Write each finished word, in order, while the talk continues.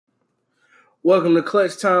Welcome to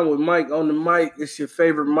Clutch Time with Mike on the mic. It's your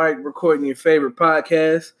favorite Mike recording your favorite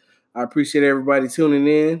podcast. I appreciate everybody tuning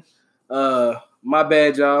in. My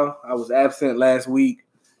bad, y'all. I was absent last week,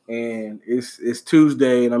 and it's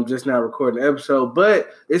Tuesday, and I'm just now recording the episode.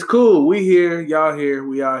 But it's cool. We here, y'all here,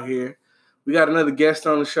 we out here. We got another guest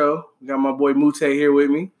on the show. We got my boy Mootae here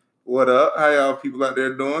with me. What up? How y'all people out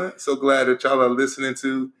there doing? So glad that y'all are listening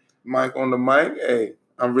to Mike on the mic. Hey,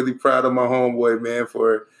 I'm really proud of my homeboy, man,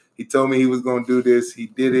 for he told me he was going to do this. He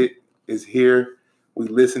did it. It's here. We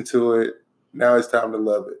listened to it. Now it's time to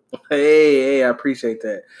love it. Hey, I appreciate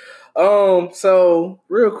that. So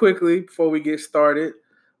real quickly before we get started,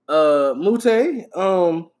 Mootae,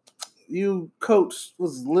 you coach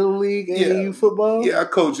was Little League AAU football? Yeah, I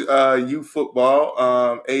coach youth football,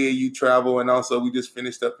 AAU travel, and also we just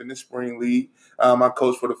finished up in the spring league. I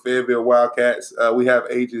coach for the Fayetteville Wildcats. We have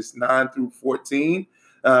ages 9 through 14.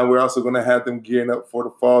 We're also going to have them gearing up for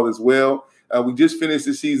the fall as well. We just finished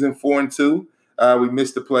the season 4-2. We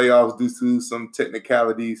missed the playoffs due to some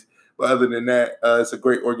technicalities. But other than that, it's a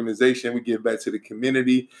great organization. We give back to the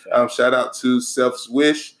community. Shout out to Self's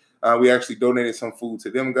Wish. We actually donated some food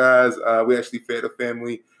to them guys. We actually fed a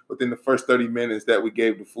family within the first 30 minutes that we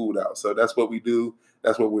gave the food out. So that's what we do.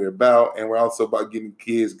 That's what we're about. And we're also about giving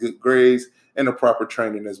kids good grades and the proper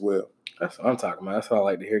training as well. That's what I'm talking about. That's what I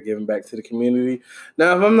like to hear, giving back to the community.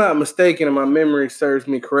 Now, if I'm not mistaken and my memory serves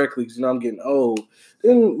me correctly, because I'm getting old,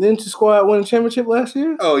 didn't your squad win a championship last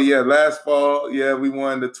year? Oh, yeah. Last fall, we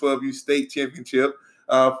won the 12U state championship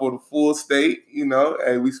for the full state.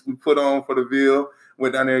 And we put on for the Ville.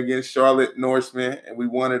 Went down there against Charlotte Norseman, and we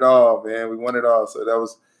won it all, man. We won it all. So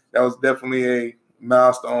that was definitely a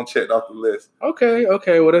milestone checked off the list. Okay.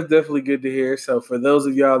 Well, that's definitely good to hear. So for those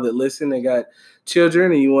of y'all that listen, they got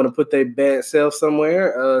children, and you want to put their bad self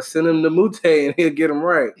somewhere, send them to Mootae, and he'll get them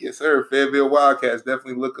right. Yes, sir. Fayetteville Wildcats,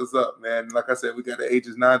 definitely look us up, man. Like I said, we got the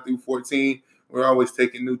ages 9 through 14. We're always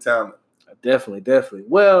taking new talent. Definitely.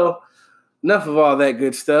 Well, enough of all that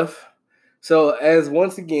good stuff. So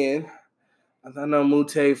once again, I know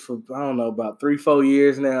Mootae for, about 3-4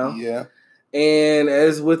 years now. Yeah. And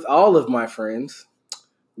as with all of my friends,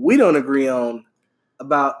 we don't agree on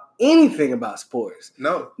about anything about sports.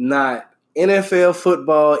 No. Not NFL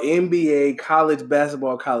football, NBA, college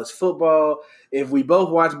basketball, college football. If we both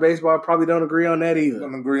watch baseball, probably don't agree on that either.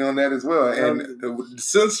 Don't agree on that as well. And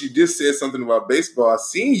since you just said something about baseball, I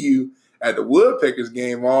seen you at the Woodpeckers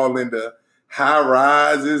game all in the high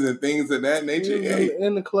rises and things of that nature.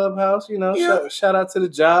 In the clubhouse, shout out to the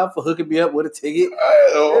job for hooking me up with a ticket.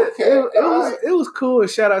 Okay. It was cool. And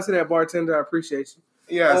shout out to that bartender. I appreciate you.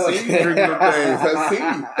 Yeah, I see you drinking the things. I see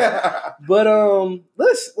you. But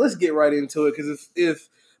let's get right into it, because if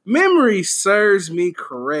memory serves me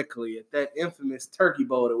correctly, at that infamous turkey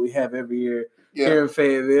bowl that we have every year here in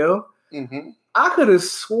Fayetteville, I could have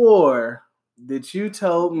swore that you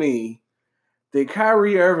told me that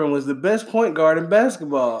Kyrie Irving was the best point guard in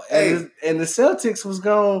basketball, and the Celtics was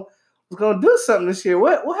gonna do something this year.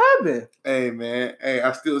 What happened? Hey, man. Hey,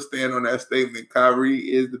 I still stand on that statement. Kyrie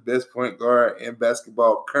is the best point guard in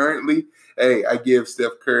basketball currently. Hey, I give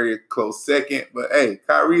Steph Curry a close second, but hey,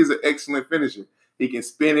 Kyrie is an excellent finisher. He can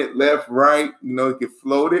spin it left, right. He can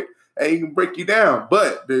float it. Hey, he can break you down.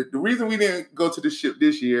 But the reason we didn't go to the ship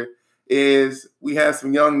this year is we had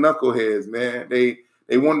some young knuckleheads, man. They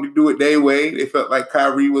wanted to do it their way. They felt like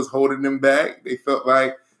Kyrie was holding them back. They felt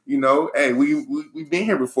like, hey, we've been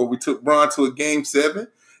here before. We took Bron to a Game 7.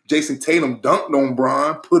 Jason Tatum dunked on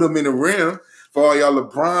Bron, put him in the rim. For all y'all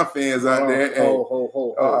LeBron fans out there.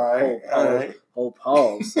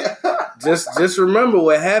 Pause. Just remember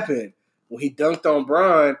what happened when he dunked on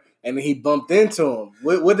Bron and then he bumped into him.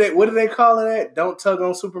 What do they call it? Don't tug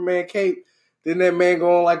on Superman cape. Didn't that man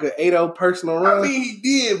go on like an 8-0 personal run? I mean, he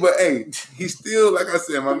did, but hey, he still, like I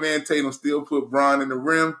said, my man Tatum still put Bron in the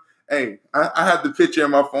rim. Hey, I have the picture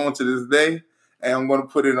on my phone to this day, and I'm going to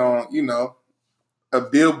put it on, a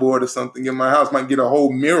billboard or something in my house. Might get a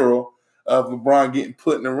whole mural of LeBron getting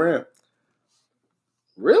put in the rim.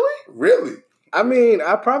 Really? Really. I mean,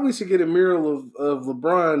 I probably should get a mural of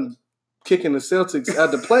LeBron kicking the Celtics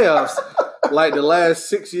out the playoffs like the last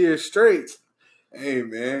 6 years straight. Hey,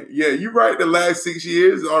 man. Yeah, you're right. The last 6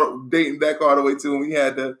 years, dating back all the way to when we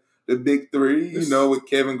had the big three, with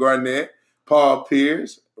Kevin Garnett, Paul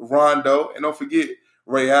Pierce, Rondo, and don't forget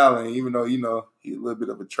Ray Allen, even though, he's a little bit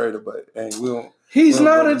of a traitor, but hey, He's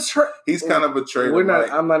not a traitor. He's kind of a traitor.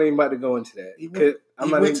 I'm not even about to go into that. He went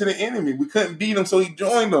to the enemy. We couldn't beat him, so he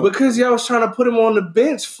joined them. Because y'all was trying to put him on the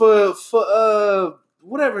bench for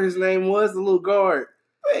whatever his name was, the little guard.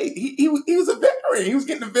 Hey, he was a veteran. He was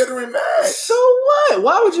getting a veteran match. So what?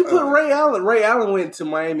 Why would you put Ray Allen? Ray Allen went to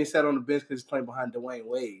Miami and sat on the bench because he's playing behind Dwayne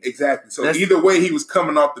Wade. Exactly. So either way, he was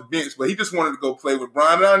coming off the bench, but he just wanted to go play with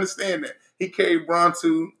Bron. And I understand that. He carried Bron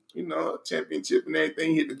to, a championship and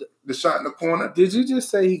everything. He hit the shot in the corner. Did you just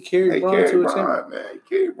say he carried Bron to a championship? Man.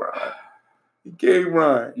 He carried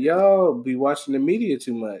Bron. Y'all be watching the media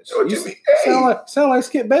too much. Sound like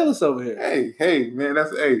Skip Bayless over here. Hey, man,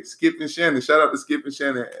 that's Skip and Shannon. Shout out to Skip and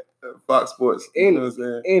Shannon at Fox Sports. You know what I'm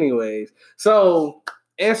saying? Anyways, so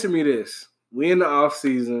answer me this: we in the off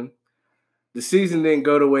season. The season didn't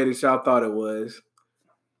go the way that y'all thought it was.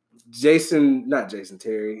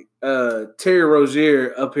 Terry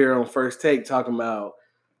Rozier up here on First Take talking about,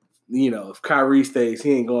 if Kyrie stays,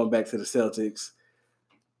 he ain't going back to the Celtics.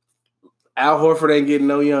 Al Horford ain't getting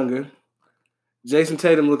no younger. Jason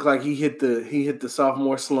Tatum looked like he hit the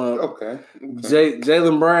sophomore slump. Okay.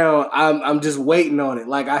 Jaylen Brown, I'm just waiting on it.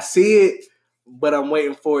 Like I see it, but I'm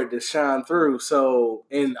waiting for it to shine through. So,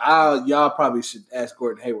 and y'all probably should ask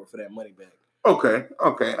Gordon Hayward for that money back. Okay.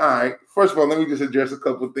 All right. First of all, let me just address a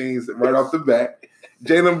couple of things right off the bat.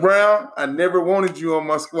 Jaylen Brown, I never wanted you on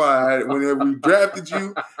my squad. Whenever we drafted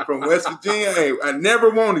you from West Virginia, I never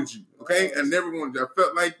wanted you. Okay, I never wanted you. I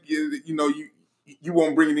felt like you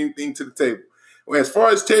won't bring anything to the table. Well, as far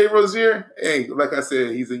as Terry Rozier, like I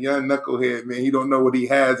said, he's a young knucklehead, man. He don't know what he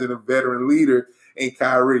has in a veteran leader in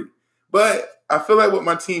Kyrie. But I feel like what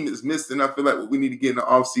my team is missing, I feel like what we need to get in the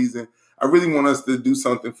offseason, I really want us to do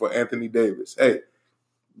something for Anthony Davis.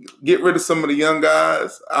 Get rid of some of the young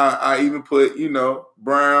guys. I even put,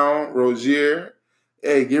 Brown, Rozier.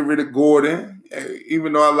 Get rid of Gordon.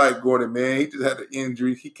 Even though I like Gordon, man, he just had an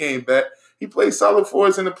injury. He came back. He played solid for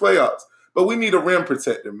us in the playoffs. But we need a rim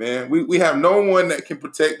protector, man. We have no one that can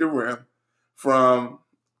protect the rim from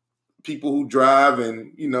people who drive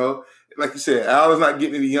and, like you said, Al is not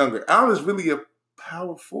getting any younger. Al is really a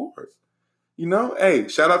power forward.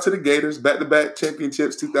 Shout out to the Gators, back-to-back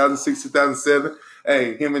championships, 2006, 2007.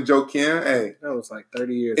 Him and Joe Kim, that was like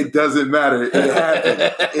 30 years ago. It doesn't matter. It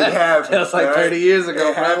happened. That was like 30 years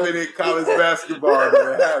ago. It happened in college basketball.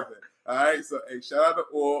 It happened. All right, so shout out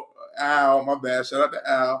to Al. My bad. Shout out to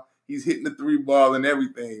Al. He's hitting the 3-ball and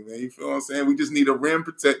everything, man. You feel what I'm saying? We just need a rim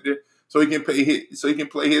protector so he can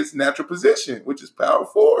play his natural position, which is power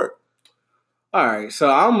forward. All right,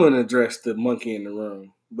 so I'm going to address the monkey in the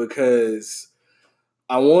room because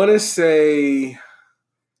I want to say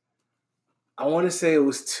it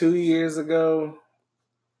was 2 years ago.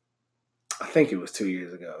 I think it was 2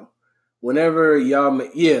 years ago. Whenever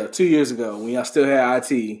 2 years ago when y'all still had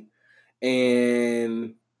IT,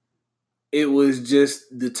 and it was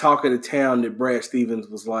just the talk of the town that Brad Stevens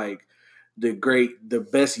was like the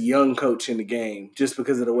best young coach in the game, just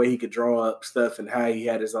because of the way he could draw up stuff and how he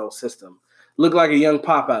had his own system. Looked like a young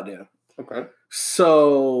pop out there. Okay.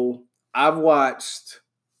 So I've watched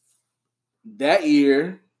that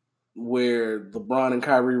year where LeBron and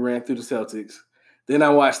Kyrie ran through the Celtics. Then I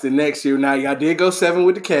watched the next year. Now, y'all did go 7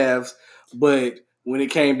 with the Cavs, but when it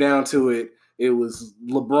came down to it, it was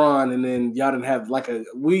LeBron, and then y'all didn't have y'all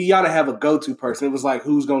didn't have a go-to person. It was like,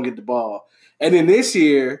 who's going to get the ball? And then this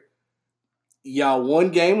year, y'all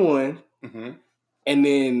won game 1, and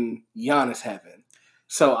then Giannis happened.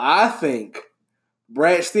 So I think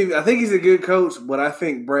Brad Stevens, I think he's a good coach, but I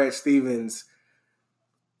think Brad Stevens,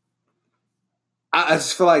 I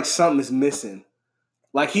just feel like something is missing.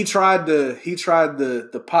 Like he tried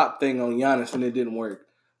the pop thing on Giannis and it didn't work.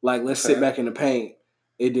 Like, let's sit back in the paint.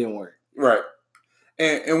 It didn't work. Right.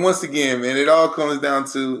 And once again, man, it all comes down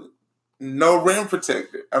to no rim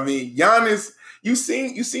protector. I mean, Giannis, you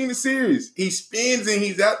seen the series. He spins and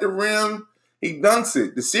he's at the rim. He dunks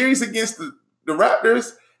it. The series against the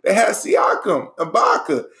Raptors, they had Siakam,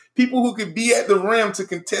 Ibaka, people who could be at the rim to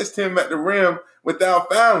contest him at the rim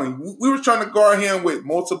without fouling. We were trying to guard him with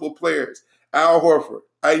multiple players. Al Horford.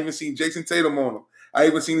 I even seen Jason Tatum on him. I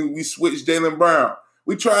even seen we switched Jaylen Brown.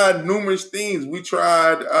 We tried numerous things. We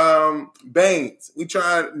tried Baines. We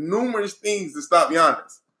tried numerous things to stop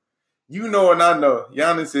Giannis. You know and I know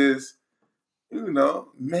Giannis is,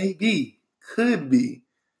 maybe, could be,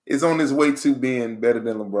 is on his way to being better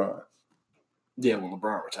than LeBron. Yeah, when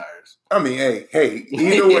LeBron retires. I mean, hey,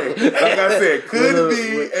 either way, like I said, could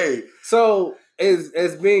be, hey. So,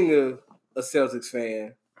 as being a Celtics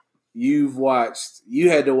fan, you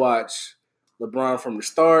had to watch LeBron from the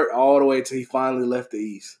start all the way till he finally left the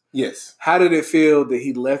East. Yes. How did it feel that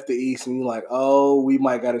he left the East and you're like, oh, we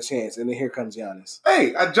might got a chance? And then here comes Giannis.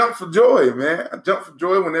 Hey, I jumped for joy, man. I jumped for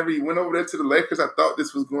joy whenever he went over there to the Lakers. I thought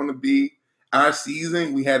this was going to be our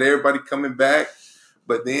season. We had everybody coming back.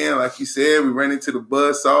 But then, like you said, we ran into the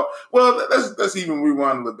buzzsaw. Well, let's even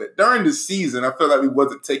rewind a little bit. During the season, I felt like we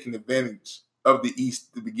wasn't taking advantage of the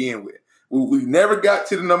East to begin with. We never got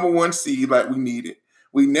to the number 1 seed like we needed.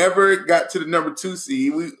 We never got to the number 2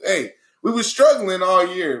 seed. We were struggling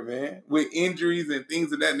all year, man, with injuries and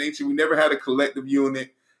things of that nature. We never had a collective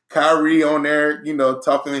unit. Kyrie on there,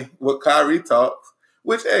 talking what Kyrie talks,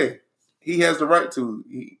 which, he has the right to.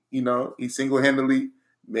 He single-handedly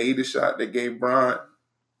made the shot that gave Bron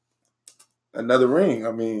another ring.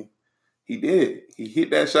 I mean, he did. He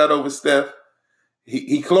hit that shot over Steph.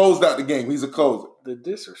 He closed out the game. He's a closer. The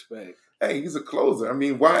disrespect. Hey, he's a closer. I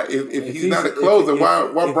mean, why? If he's not a closer,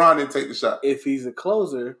 why Bron didn't take the shot? If he's a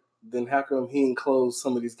closer, then how come he didn't close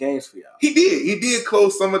some of these games for y'all? He did. He did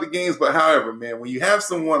close some of the games, but however, man, when you have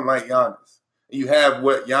someone like Giannis, you have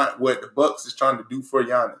what the Bucks is trying to do for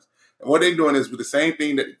Giannis, and what they're doing is with the same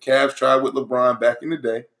thing that the Cavs tried with LeBron back in the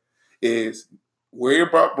day, is worry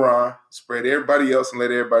about Bron, spread everybody else, and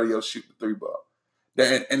let everybody else shoot the 3 ball.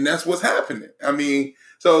 And that's what's happening. I mean,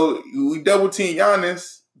 so we double team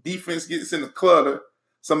Giannis. Defense gets in the clutter.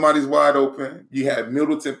 Somebody's wide open. You had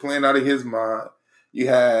Middleton playing out of his mind. You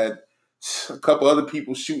had a couple other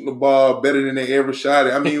people shooting the ball better than they ever shot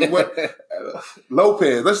it. I mean, what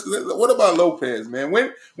Lopez? What about Lopez, man?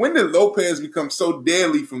 When did Lopez become so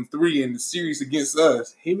deadly from 3 in the series against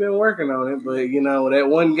us? He been working on it, but that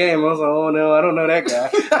one game, I was like, oh no, I don't know that guy.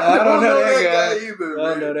 I don't know that guy either. I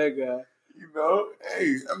don't know that guy.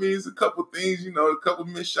 Hey, I mean, it's a couple things. A couple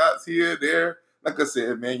missed shots here, there. Like I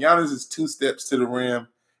said, man, Giannis is 2 steps to the rim.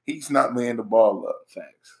 He's not laying the ball up.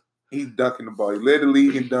 Facts. He's dunking the ball. He led the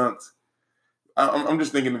league in dunks. I'm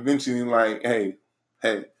just thinking eventually, like, hey.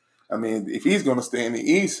 I mean, if he's going to stay in the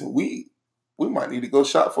East, we might need to go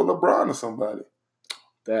shop for LeBron or somebody.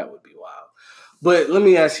 That would be wild. But let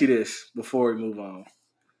me ask you this before we move on.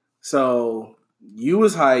 So you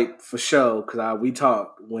was hyped for sure because we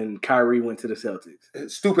talked when Kyrie went to the Celtics.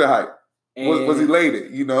 Stupid hype. Was he later,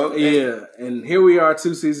 Yeah, and here we are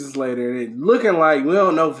 2 seasons later, and it's looking like, we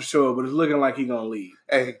don't know for sure, but it's looking like he's going to leave.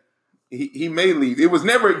 Hey, he may leave. It was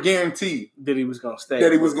never a guarantee that he was going to stay.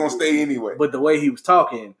 That he was going to stay anyway. But the way he was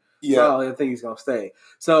talking, I think he's going to stay.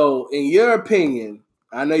 So, in your opinion,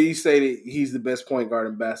 I know you say that he's the best point guard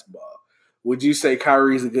in basketball. Would you say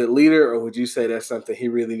Kyrie's a good leader, or would you say that's something he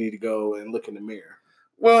really need to go and look in the mirror?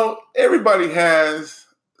 Well, everybody has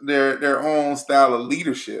their own style of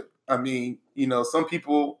leadership. I mean, some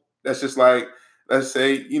people, that's just like, let's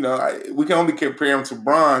say, we can only compare him to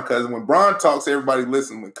Bron because when Bron talks, everybody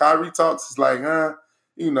listens. When Kyrie talks, it's like,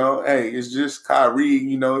 hey, it's just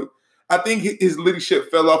Kyrie, I think his leadership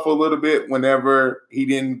fell off a little bit whenever he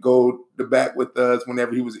didn't go the back with us,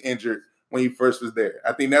 whenever he was injured, when he first was there.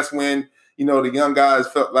 I think that's when, the young guys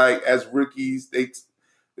felt like as rookies, they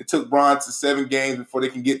took Bron to 7 games before they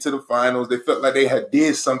can get to the finals. They felt like they had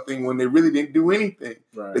did something when they really didn't do anything.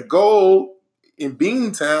 Right. The goal in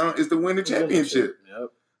Beantown is to win the championship. Yep.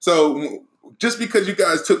 So just because you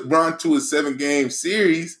guys took Bron to a 7-game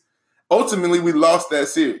series, ultimately we lost that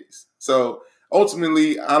series. So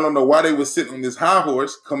ultimately, I don't know why they were sitting on this high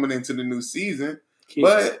horse coming into the new season. Kids.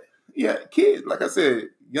 But yeah, kids, like I said,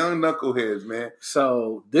 young knuckleheads, man.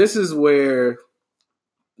 So this is where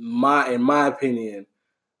in my opinion,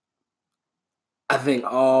 I think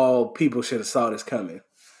all people should have saw this coming.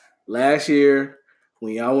 Last year,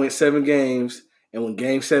 when y'all went 7 games, and when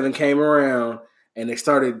Game 7 came around, and they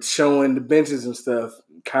started showing the benches and stuff,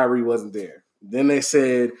 Kyrie wasn't there. Then they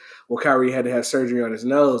said, well, Kyrie had to have surgery on his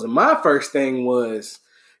nose. And my first thing was,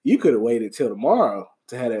 you could have waited till tomorrow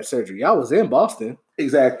to have that surgery. Y'all was in Boston.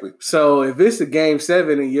 Exactly. So if it's a Game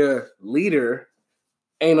 7 and your leader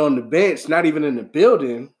ain't on the bench, not even in the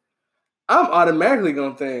building, I'm automatically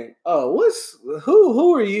gonna think, oh,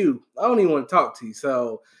 who are you? I don't even want to talk to you.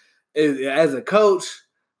 So, as a coach,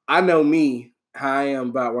 I know me how I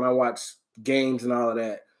am about when I watch games and all of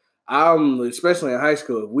that. I'm especially in high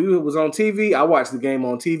school. If we was on TV, I watched the game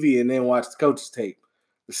on TV and then watch the coach's tape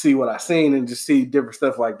to see what I seen and just see different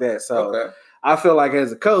stuff like that. So I feel like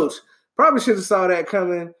as a coach, probably should have saw that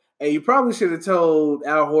coming, and you probably should have told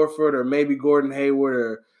Al Horford or maybe Gordon Hayward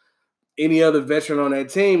or any other veteran on that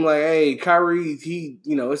team, like, hey, Kyrie,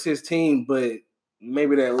 it's his team, but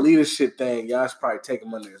maybe that leadership thing, y'all should probably take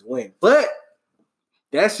him under his wing. But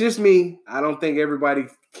that's just me. I don't think everybody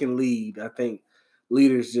can lead. I think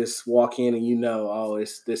leaders just walk in and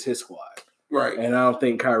it's his squad. Right. And I don't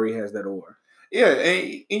think Kyrie has that aura. Yeah,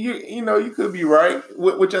 and you could be right,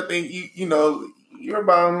 which I think, you're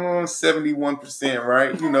about 71%,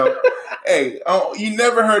 right? Hey, you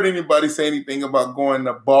never heard anybody say anything about going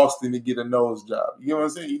to Boston to get a nose job. You know what I'm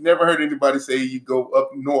saying? You never heard anybody say you go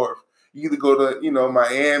up north You either go to,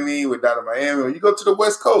 Miami, we're down in Miami, or you go to the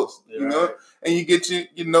West Coast, and you get your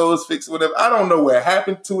nose fixed or whatever. I don't know what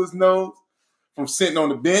happened to his nose from sitting on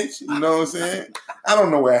the bench. You know what I'm saying? I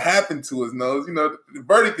don't know what happened to his nose. The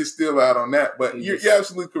verdict is still out on that, but you're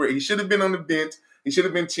absolutely correct. He should have been on the bench. He should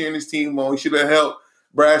have been cheering his team on. He should have helped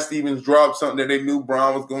Brad Stevens drop something that they knew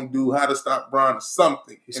Bron was going to do, how to stop Bron or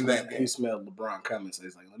something in that game. He smelled LeBron coming, so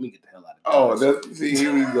he's like, let me get the hell out of here.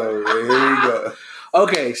 Here we go. Man. Here we go.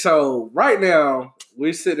 Okay, so right now,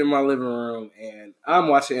 we're sitting in my living room, and I'm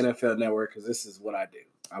watching NFL Network because this is what I do.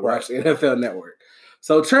 I watch the NFL Network.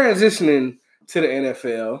 So transitioning to the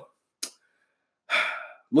NFL,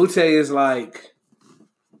 Mootae is like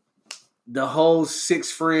the whole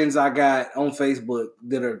 6 friends I got on Facebook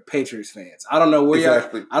that are Patriots fans. I don't know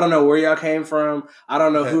where y'all came from. I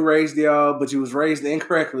don't know who raised y'all, but you was raised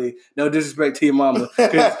incorrectly. No disrespect to your mama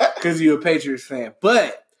because you're a Patriots fan.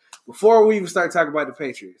 But before we even start talking about the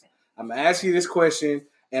Patriots, I'm going to ask you this question,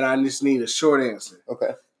 and I just need a short answer.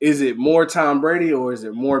 Okay. Is it more Tom Brady or is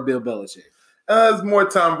it more Bill Belichick? It's more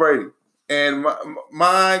Tom Brady. And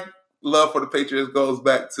my love for the Patriots goes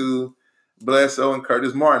back to Bledsoe and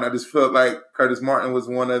Curtis Martin. I just felt like Curtis Martin was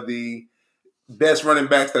one of the best running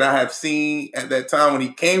backs that I have seen at that time when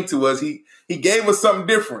he came to us. He gave us something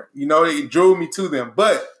different. It drove me to them.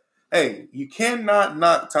 But, hey, you cannot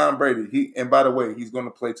knock Tom Brady. And by the way, he's going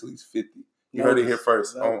to play till he's 50. You heard it here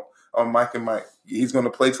first on Mike and Mike. He's going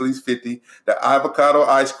to play till he's 50. The avocado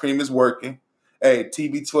ice cream is working. Hey,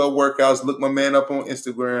 TB12 workouts. Look my man up on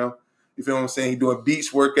Instagram. You feel what I'm saying? He's doing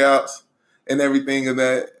beach workouts and everything of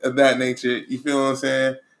that nature. You feel what I'm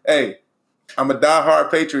saying? Hey, I'm a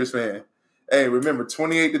diehard Patriots fan. Hey, remember,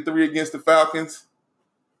 28-3 against the Falcons.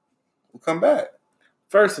 We'll come back.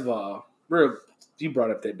 First of all, you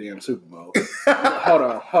brought up that damn Super Bowl. Hold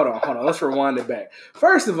on. Let's rewind it back.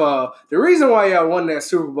 First of all, the reason why y'all won that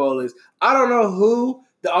Super Bowl is I don't know who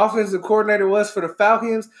the offensive coordinator was for the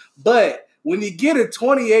Falcons, but when you get a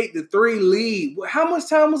 28-3 lead, how much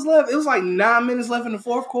time was left? It was like 9 minutes left in the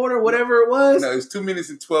fourth quarter, whatever it was. No, it's 2 minutes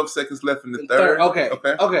and 12 seconds left in the third. Okay.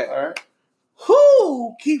 All right.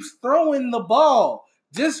 Who keeps throwing the ball?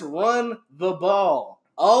 Just run the ball.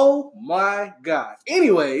 Oh, my God.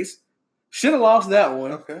 Anyways, should have lost that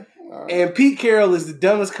one. Okay. All right. And Pete Carroll is the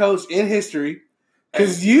dumbest coach in history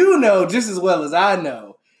because you know just as well as I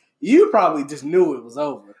know, you probably just knew it was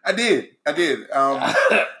over. I did.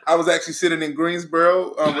 I was actually sitting in Greensboro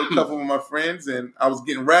with a couple of my friends, and I was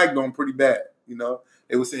getting ragged on pretty bad.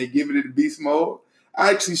 They were saying, give it to the beast mode. I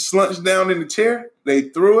actually slunched down in the chair. They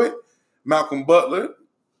threw it. Malcolm Butler,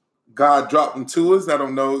 God dropped him to us. I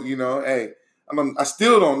don't know, hey, I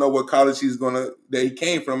still don't know what college that he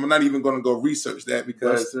came from. I'm not even going to go research that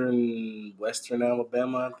because Western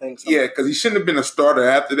Alabama, I think. Yeah, because he shouldn't have been a starter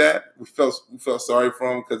after that. We felt sorry for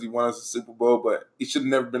him because he won us a Super Bowl, but he should have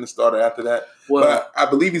never been a starter after that. Well, but I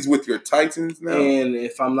believe he's with your Titans now. And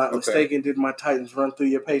if I'm not mistaken, did my Titans run through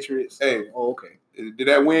your Patriots? Hey, okay. Did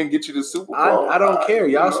that win get you the Super Bowl? I don't care.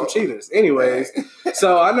 Y'all some cheaters. Anyways,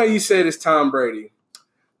 so I know you said it's Tom Brady.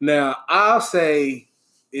 Now I'll say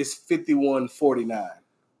it's 51-49.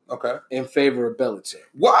 Okay. In favor of Belichick.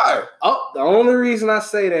 Why? Oh, the only reason I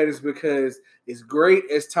say that is because as great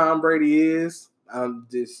as Tom Brady is,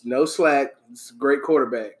 there's no slack. It's a great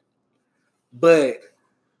quarterback. But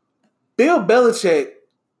Bill Belichick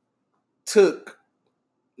took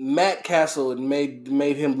Matt Castle and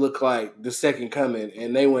made him look like the second coming,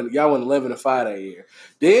 and y'all went 11-5 that year.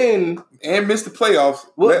 Then missed the playoffs.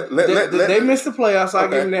 They missed the playoffs. I'll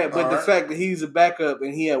give him that. But all the right. fact that he's a backup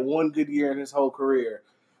and he had one good year in his whole career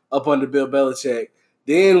up under Bill Belichick.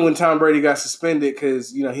 Then when Tom Brady got suspended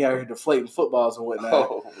because he out here deflating footballs and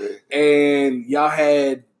whatnot, and y'all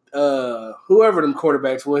had whoever them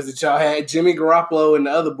quarterbacks was that y'all had, Jimmy Garoppolo and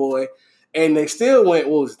the other boy. And they still went,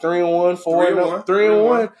 3-1,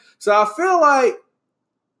 3-1. So I feel like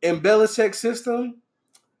in Belichick's system,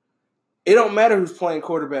 it don't matter who's playing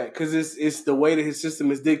quarterback because it's the way that his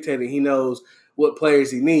system is dictated. He knows what players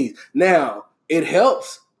he needs. Now, it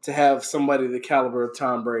helps to have somebody the caliber of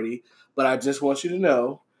Tom Brady, but I just want you to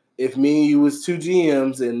know, if me and you was 2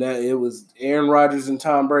 GMs and that it was Aaron Rodgers and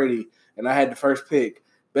Tom Brady, and I had the first pick,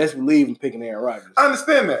 best believe I'm picking Aaron Rodgers. I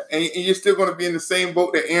understand that. And you're still going to be in the same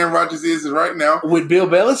boat that Aaron Rodgers is right now. With Bill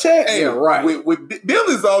Belichick? Hey, yeah, right. With Bill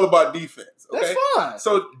is all about defense. Okay? That's fine.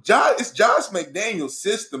 So it's Josh McDaniel's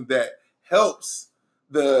system that helps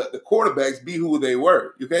the quarterbacks be who they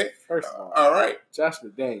were. Okay? First of all right. Josh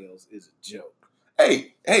McDaniels is a joke.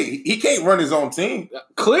 Hey, he can't run his own team.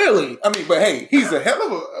 Clearly. I mean, but hey, he's a hell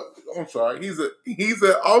of I'm sorry. He's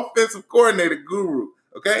an offensive coordinator guru.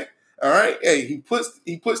 Okay? All right. Hey,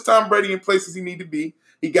 he puts Tom Brady in places he need to be.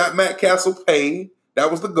 He got Matt Castle paid.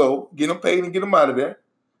 That was the goal. Get him paid and get him out of there.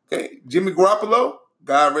 Okay. Jimmy Garoppolo,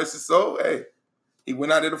 God rest his soul. Hey, he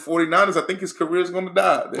went out there to 49ers. I think his career is going to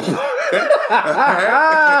die. Okay?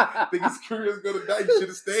 I think his career is going to die. He should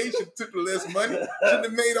have stayed. Should have took the less money. Shouldn't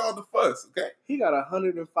have made all the fuss. Okay. He got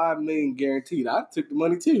 $105 million guaranteed. I took the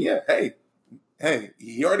money too. Yeah. Hey,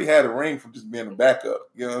 he already had a ring from just being a backup.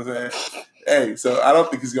 You know what I'm saying? Hey, so I don't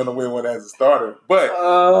think he's going to win one as a starter. But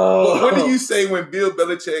what do you say when Bill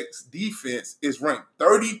Belichick's defense is ranked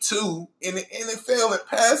 32 in the NFL in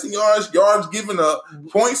passing yards given up,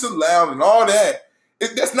 points allowed, and all that?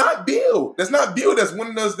 That's not Bill. That's not Bill that's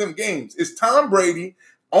winning us them games. It's Tom Brady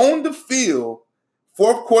on the field,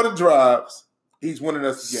 fourth quarter drives. He's winning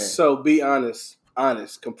us the game. So be honest,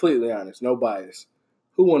 completely honest, no bias.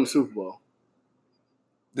 Who won the Super Bowl?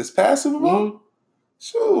 This past Super Bowl? Mm-hmm.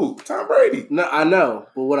 Shoot, Tom Brady. No, I know,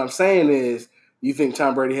 but what I'm saying is, you think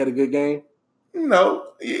Tom Brady had a good game? No,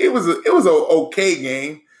 it was an okay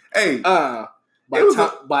game. Hey,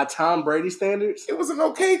 by Tom Brady standards, it was an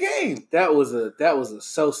okay game. That was a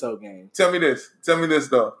so-so game. Tell me this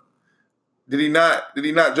though. Did he not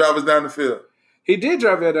drive us down the field? He did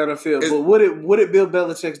drive us down the field, but what did Bill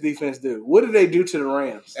Belichick's defense do? What did they do to the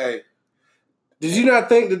Rams? Hey. Did you not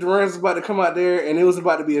think that the Rams was about to come out there and it was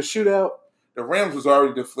about to be a shootout? The Rams was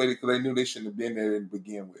already deflated because they knew they shouldn't have been there to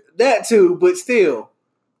begin with. That too, but still,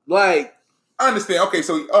 like, I understand. Okay,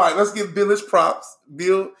 so all right, let's give Bill his props.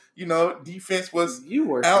 Bill, defense was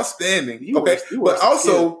outstanding. But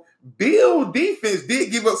also Bill defense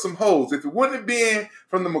did give up some holes. If it wouldn't have been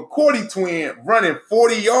from the McCourty twin running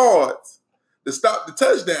 40 yards to stop the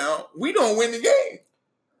touchdown, we don't win the game.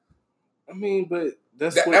 I mean, but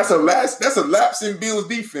that's a lapse in Bill's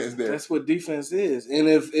defense there. That's what defense is. And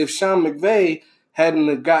if Sean McVay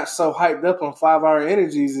hadn't got so hyped up on 5-hour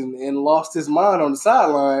energies and lost his mind on the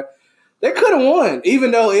sideline, they could have won, even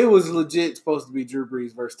though it was legit supposed to be Drew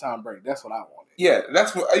Brees versus Tom Brady. That's what I wanted. Yeah,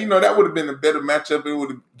 that's what that would have been a better matchup. It would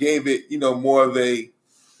have gave it more of a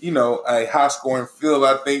a high scoring feel,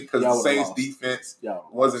 I think, because the Saints defense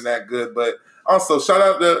wasn't that good. But also shout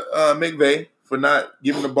out to McVay for not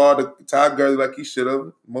giving the ball to Todd Gurley like he should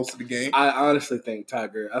have most of the game. I honestly think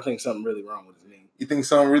Todd Gurley, I think something really wrong with his knee. You think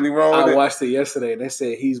something really wrong with it? I watched it yesterday, and they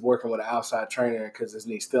said he's working with an outside trainer because his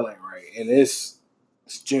knee still ain't right. And it's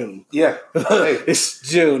June. Yeah. Hey. It's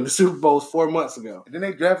June. The Super Bowl's 4 months ago. Didn't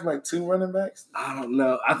they draft like 2 running backs? I don't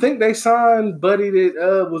know. I think they signed Buddy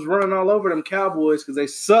that was running all over them Cowboys because they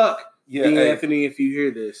suck. Yeah, Anthony, if you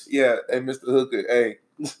hear this. Yeah. Hey, Mr. Hooker. Hey.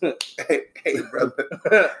 hey,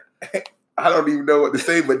 brother. I don't even know what to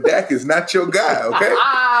say, but Dak is not your guy, okay?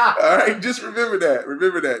 All right, just remember that.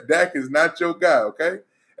 Remember that. Dak is not your guy, okay?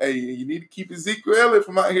 Hey, you need to keep Ezekiel Elliott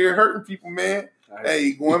from out here hurting people, man. Hey,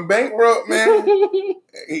 he going bankrupt, man.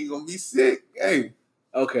 He gonna be sick. Hey.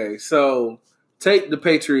 Okay, so take the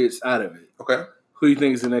Patriots out of it. Okay. Who do you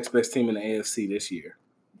think is the next best team in the AFC this year?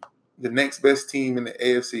 The next best team in the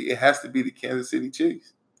AFC, it has to be the Kansas City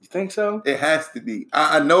Chiefs. You think so? It has to be.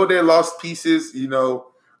 I know they lost pieces,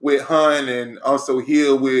 with Hunt and also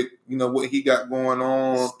Hill with, what he got going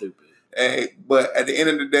on. Stupid. Hey, but at the end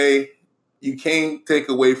of the day, you can't take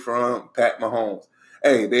away from Pat Mahomes.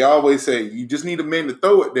 Hey, they always say you just need a man to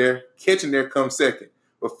throw it there. Catching there comes second.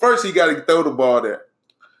 But first, you got to throw the ball there.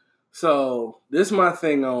 So this is my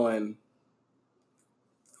thing on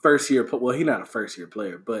first year. Well, he's not a first year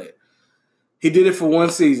player, but he did it for one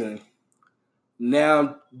season.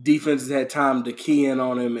 Now defenses had time to key in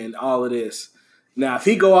on him and all of this. Now, if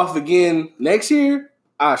he go off again next year,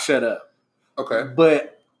 I'll shut up. Okay.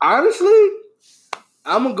 But honestly,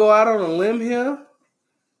 I'm going to go out on a limb here.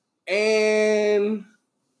 And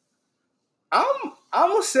I'm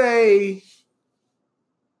going to say...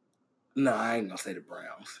 No, I ain't going to say the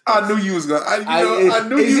Browns. I knew you was going to... I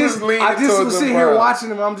knew you was leaning towards the Browns. I just was sitting here watching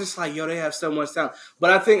them. I'm just like, they have so much talent.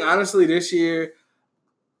 But I think, honestly, this year,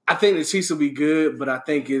 I think the Chiefs will be good, but I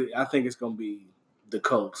think it's going to be the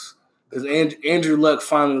Colts. Because Andrew Luck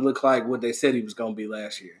finally looked like what they said he was going to be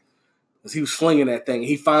last year. Because he was slinging that thing.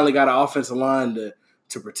 He finally got an offensive line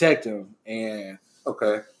to protect him. And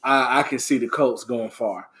I can see the Colts going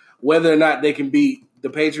far. Whether or not they can beat the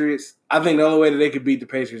Patriots, I think the only way that they could beat the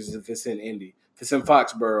Patriots is if it's in Indy. If it's in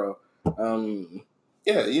Foxborough.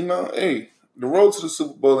 Hey, the road to the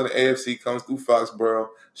Super Bowl in the AFC comes through Foxborough.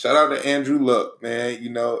 Shout out to Andrew Luck, man.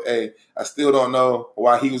 Hey, I still don't know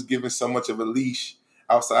why he was given so much of a leash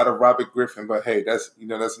outside of Robert Griffin, but hey, that's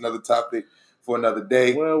another topic for another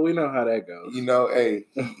day. Well, we know how that goes. Hey,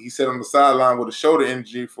 he sat on the sideline with a shoulder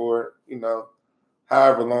injury for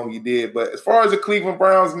however long he did. But as far as the Cleveland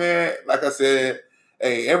Browns, man, like I said,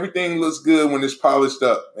 hey, everything looks good when it's polished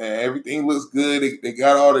up, man. Everything looks good. They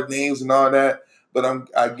got all the names and all that. But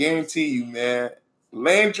I guarantee you, man,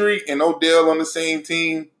 Landry and Odell on the same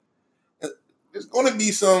team, there's going to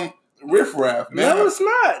be some riffraff, man. No, it's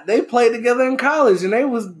not. They played together in college, and they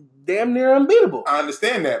was damn near unbeatable. I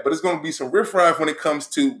understand that, but it's going to be some riffraff when it comes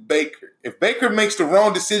to Baker. If Baker makes the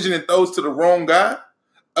wrong decision and throws to the wrong guy,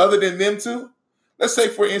 other than them two, let's say,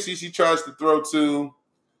 for instance, he tries to throw to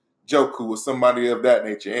Joku or somebody of that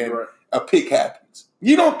nature, and a pick happens.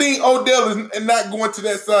 You don't think Odell is not going to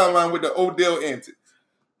that sideline with the Odell antics?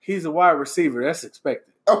 He's a wide receiver. That's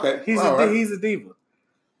expected. Okay. He's a diva.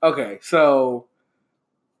 Okay, so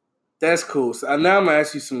that's cool. So now I'm gonna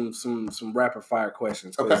ask you some rapid fire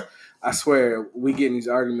questions. Okay. I swear we get in these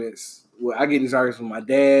arguments. Well, I get in these arguments with my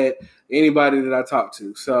dad, anybody that I talk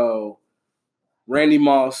to. So, Randy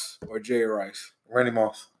Moss or Jerry Rice? Randy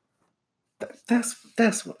Moss.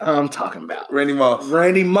 That's what I'm talking about. Randy Moss.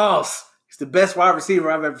 Randy Moss. He's the best wide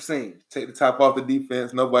receiver I've ever seen. Take the top off the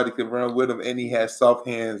defense. Nobody could run with him, and he has soft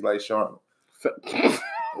hands like Charlotte.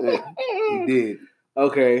 Yeah, he did.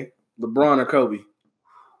 Okay, LeBron or Kobe?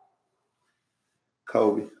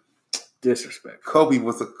 Kobe. Disrespect. Kobe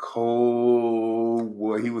was a cold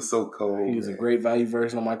boy. He was so cold. He was a great value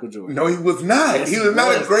version of Michael Jordan. No, he was not. Yes, he was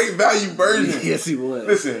not a great value version. Yes, he was.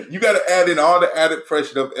 Listen, you got to add in all the added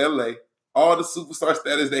pressure of LA, all the superstar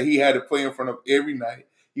status that he had to play in front of every night.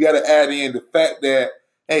 You got to add in the fact that,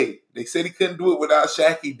 hey, they said he couldn't do it without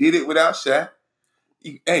Shaq. He did it without Shaq.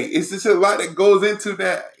 Hey, it's just a lot that goes into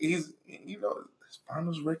that. He's, his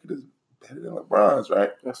finals record is better than LeBron's,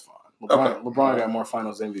 right? That's fine. LeBron got more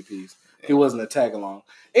finals MVPs. He wasn't a tag along.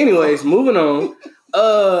 Anyways, moving on.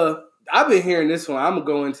 I've been hearing this one. I'm going to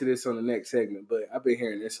go into this on the next segment, but I've been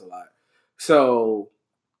hearing this a lot. So,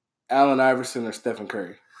 Allen Iverson or Stephen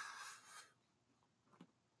Curry?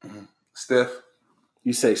 Steph.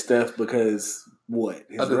 You say Steph because what?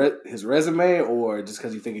 His resume, or just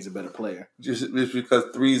because you think he's a better player? Just because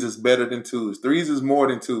threes is better than twos. Threes is more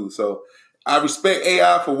than twos. So, I respect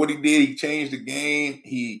AI for what he did. He changed the game.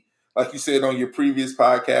 He, like you said on your previous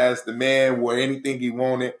podcast, the man wore anything he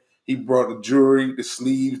wanted. He brought the jewelry, the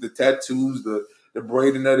sleeves, the tattoos, the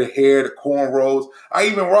braiding of the hair, the cornrows. I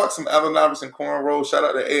even rocked some Allen Iverson cornrows. Shout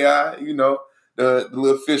out to AI, the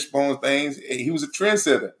little fishbone things. He was a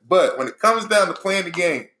trendsetter. But when it comes down to playing the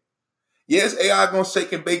game, yes, AI going to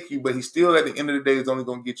shake and bake you, but he still, at the end of the day, is only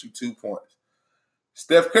going to get you 2 points.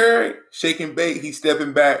 Steph Curry, shake and bake, he's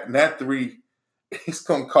stepping back, not 3. It's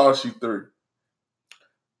going to cost you 3.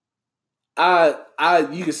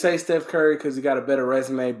 You could say Steph Curry because he got a better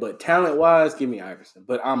resume, but talent-wise, give me Iverson.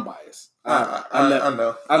 But I'm biased. I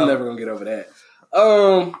know. I'm never going to get over that.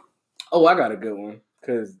 I got a good one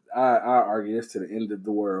because I argue this to the end of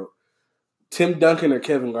the world. Tim Duncan or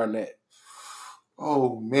Kevin Garnett?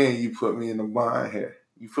 Oh, man, you put me in a bind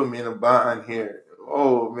here.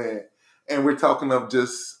 Oh, man. And we're talking of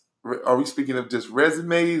are we speaking of just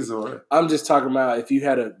resumes or? I'm just talking about if you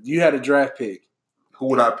had a draft pick. Who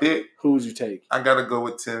would I pick? Who would you take? I got to go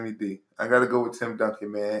with Timmy D. I got to go with Tim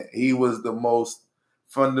Duncan, man. He was the most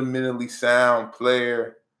fundamentally sound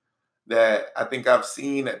player that I think I've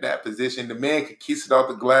seen at that position. The man could kiss it off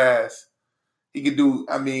the glass. He could do,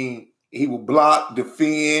 he would block,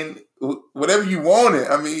 defend, whatever you wanted.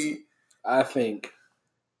 I think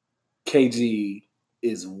KG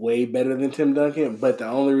is way better than Tim Duncan, but the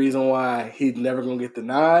only reason why he's never going to get the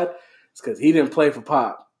nod is because he didn't play for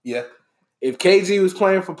Pop. Yeah. If KG was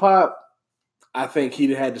playing for Pop, I think he'd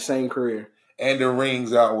have had the same career. And the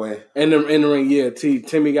rings outweigh. And the ring, yeah.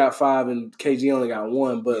 Timmy got 5 and KG only got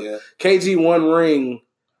 1. But KG 1 ring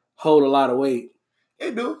hold a lot of weight.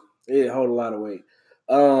 It do. It hold a lot of weight.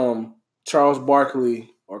 Charles Barkley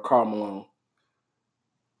or Karl Malone?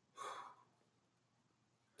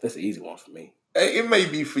 That's an easy one for me. It may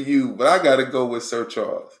be for you, but I got to go with Sir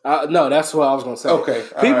Charles. No, that's what I was going to say. Okay.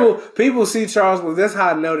 People see Charles, but that's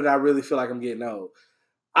how I know that I really feel like I'm getting old.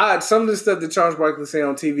 Some of the stuff that Charles Barkley say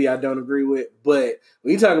on TV, I don't agree with. But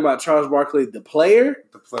when you talking about Charles Barkley, the player.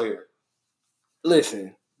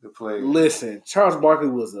 Listen. Charles Barkley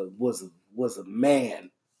was a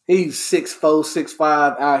man. He's 6'4",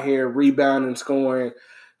 6'5", out here rebounding, scoring.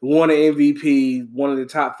 Won an MVP, one of the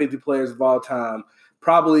top 50 players of all time.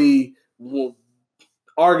 Probably,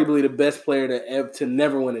 arguably the best player to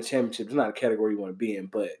never win a championship. It's not a category you want to be in,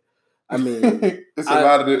 but it's a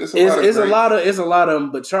lot of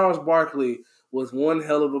them. But Charles Barkley was one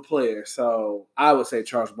hell of a player, so I would say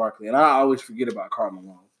Charles Barkley. And I always forget about Karl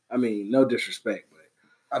Malone. No disrespect, but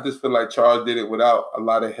I just feel like Charles did it without a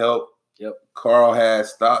lot of help. Yep. Carl had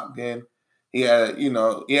Stockton. He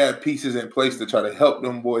had pieces in place to try to help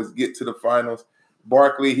them boys get to the finals.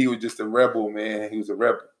 Barkley, he was just a rebel, man. He was a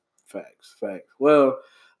rebel. Facts. Well,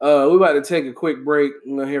 we're about to take a quick break.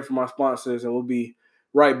 We're going to hear from our sponsors, and we'll be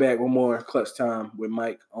right back with more Clutch Time with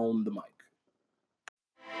Mike on the mic.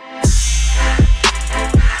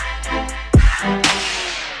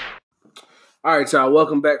 All right, y'all.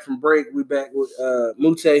 Welcome back from break. We're back with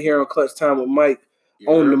Mootae here on Clutch Time with Mike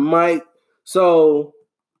on the mic. So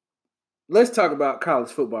let's talk about college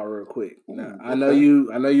football real quick. Now, I know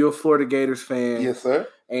you're a Florida Gators fan. Yes, sir.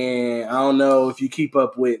 And I don't know if you keep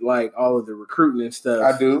up with like all of the recruiting and stuff.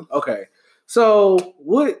 I do. Okay. So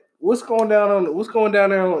what's going down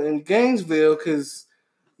there in Gainesville? Because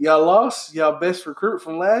y'all lost y'all best recruit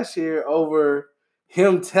from last year over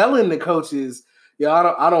him telling the coaches,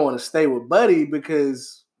 I don't want to stay with Buddy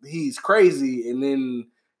because he's crazy, and then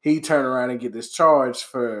he turn around and get discharged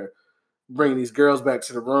for bringing these girls back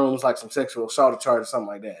to the rooms like some sexual assault charge or something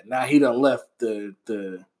like that. Now he done left the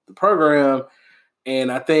program,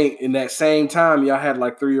 and I think in that same time y'all had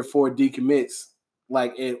like 3 or 4 decommits,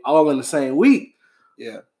 like all in the same week.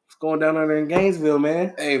 Yeah. What's going down there in Gainesville,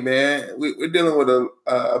 man? Hey, man, we're dealing with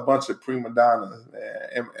a bunch of prima donnas,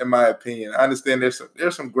 man, in my opinion. I understand there's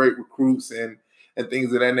some great recruits and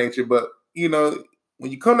things of that nature, but,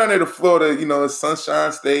 when you come down there to Florida, it's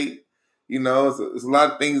Sunshine State, there's a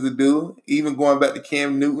lot of things to do. Even going back to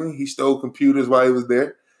Cam Newton, he stole computers while he was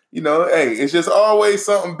there. Hey, it's just always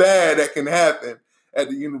something bad that can happen at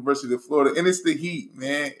the University of Florida, and it's the heat,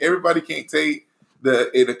 man. Everybody can't take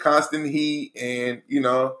the constant heat, and,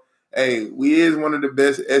 hey, we is one of the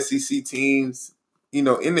best SEC teams, in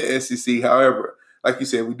the SEC. However, like you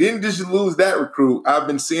said, we didn't just lose that recruit. I've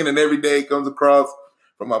been seeing it every day. It comes across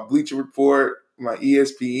from my Bleacher Report, my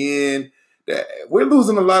ESPN, that we're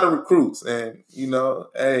losing a lot of recruits. And,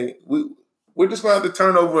 hey, we're just going to have to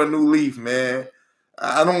turn over a new leaf, man.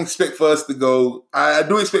 I don't expect for us to go – I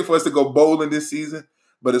do expect for us to go bowling this season.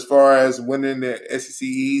 But as far as winning the SEC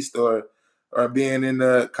East or being in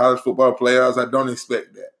the college football playoffs, I don't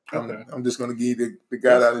expect that. Okay. I'm just going to give you the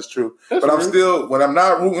guy that is true. But I'm still, when I'm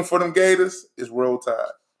not rooting for them Gators, it's Roll Tide.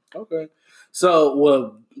 Okay.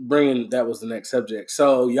 So, that was the next subject.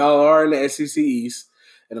 So, y'all are in the SEC East.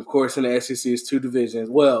 And, of course, in the SEC, it's 2 divisions.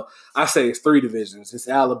 Well, I say it's 3 divisions. It's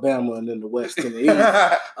Alabama and then the West and the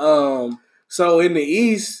East. So, in the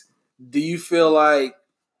East, do you feel like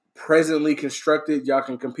presently constructed y'all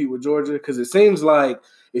can compete with Georgia? Because it seems like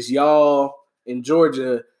it's y'all in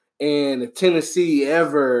Georgia, and if Tennessee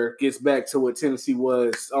ever gets back to what Tennessee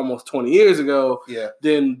was almost 20 years ago,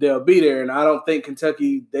 then they'll be there. And I don't think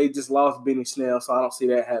Kentucky, they just lost Benny Snell, so I don't see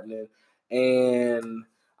that happening. And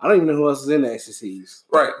I don't even know who else is in the SEC East.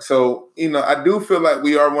 Right. So, I do feel like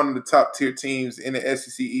we are one of the top tier teams in the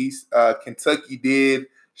SEC East. Kentucky did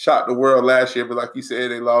shock the world last year, but like you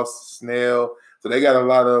said, they lost Snell. So they got a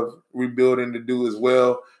lot of rebuilding to do as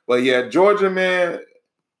well. But yeah, Georgia, man,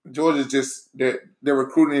 Georgia's just their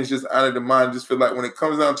recruiting is just out of the mind. I just feel like when it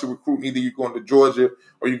comes down to recruiting, either you're going to Georgia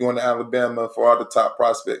or you're going to Alabama for all the top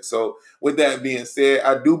prospects. So with that being said,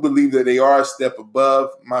 I do believe that they are a step above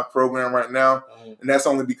my program right now. And that's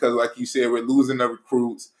only because, like you said, we're losing the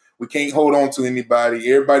recruits. We can't hold on to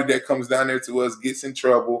anybody. Everybody that comes down there to us gets in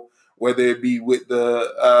trouble, whether it be with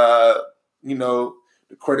the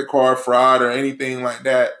the credit card fraud or anything like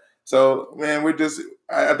that. So, man,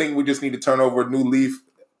 I think we just need to turn over a new leaf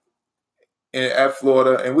at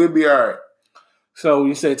Florida, and we'll be all right. So when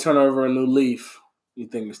you say turn over a new leaf, you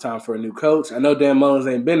think it's time for a new coach? I know Dan Mullins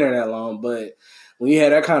ain't been there that long, but when you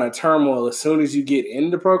have that kind of turmoil, as soon as you get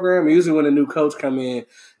in the program, usually when a new coach come in,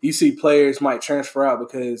 you see players might transfer out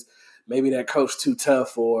because maybe that coach too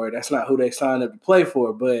tough or that's not who they signed up to play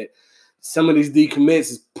for. But some of these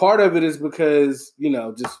decommits, part of it is because,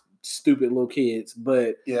 just stupid little kids.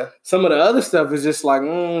 But some of the other stuff is just like,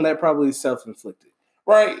 that probably is self-inflicted.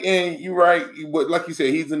 Right, and you're right. Like you said,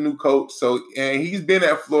 he's a new coach, and he's been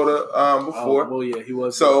at Florida before. Oh, well, yeah, he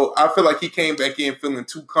was. So I feel like he came back in feeling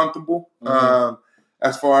too comfortable.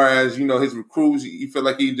 As far as, his recruits, you feel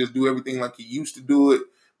like he can just do everything like he used to do it.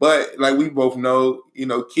 But like we both know,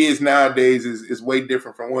 kids nowadays is way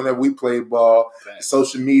different from whenever we played ball. Right.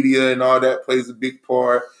 Social media and all that plays a big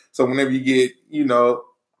part. So whenever you get,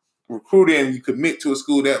 recruited and you commit to a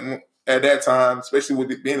school that at that time, especially with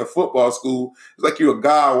it being a football school, it's like you're a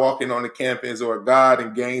god walking on the campus or a god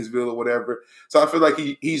in Gainesville or whatever. So I feel like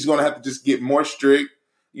he's going to have to just get more strict.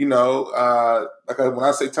 When I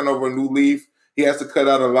say turn over a new leaf, he has to cut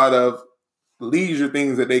out a lot of leisure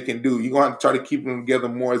things that they can do. You're going to have to try to keep them together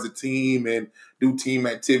more as a team and do team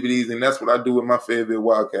activities. And that's what I do with my Fayetteville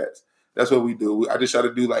Wildcats. That's what we do. I just try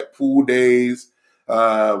to do like pool days,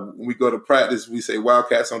 When we go to practice, we say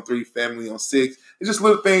Wildcats on 3, family on 6. It's just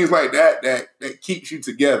little things like that keeps you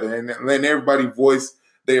together and letting everybody voice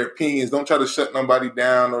their opinions. Don't try to shut nobody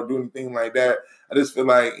down or do anything like that. I just feel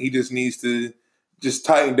like he just needs to just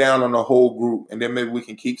tighten down on the whole group, and then maybe we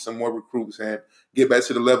can keep some more recruits and get back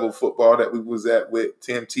to the level of football that we was at with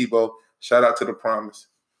Tim Tebow. Shout out to the Promise.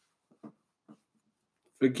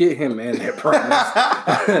 Forget him, man. That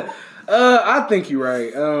Promise. I think you're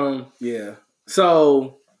right. Yeah.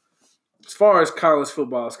 So, as far as college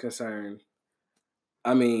football is concerned,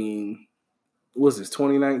 I mean, what was this,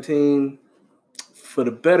 2019? For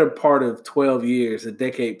the better part of 12 years, a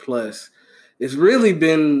decade plus, it's really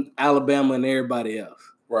been Alabama and everybody else.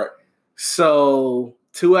 Right. So,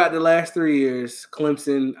 2 out of the last 3 years,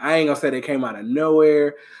 Clemson, I ain't going to say they came out of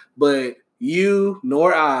nowhere, but you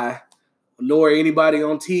nor I, nor anybody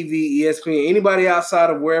on TV, ESPN, anybody outside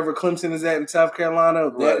of wherever Clemson is at in South Carolina,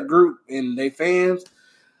 right. that group and they fans,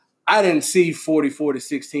 I didn't see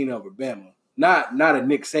 44-16 over Bama. Not a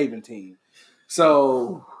Nick Saban team.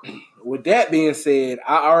 So, with that being said,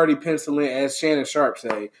 I already pencil in, as Shannon Sharp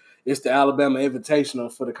say, it's the Alabama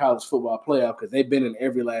Invitational for the college football playoff because they've been in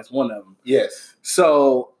every last one of them. Yes.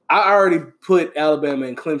 So, I already put Alabama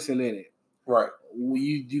and Clemson in it. Right.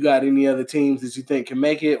 You got any other teams that you think can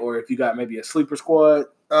make it, or if you got maybe a sleeper squad?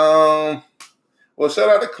 Well, shout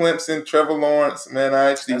out to Clemson, Trevor Lawrence. Man,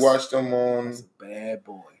 I actually watched him on. That's a bad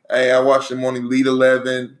boy. Hey, I watched him on Elite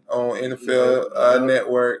 11 on NFL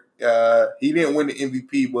Network. He didn't win the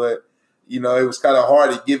MVP, but it was kind of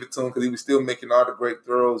hard to give it to him because he was still making all the great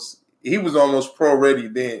throws. He was almost pro ready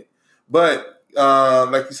then, but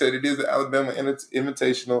like you said, it is the Alabama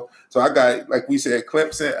Invitational. So I got, like we said,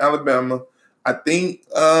 Clemson, Alabama. I think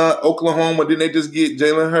Oklahoma, didn't they just get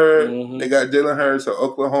Jalen Hurd? Mm-hmm. They got Jalen Hurd, so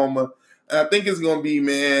Oklahoma. And I think it's going to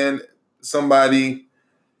be, somebody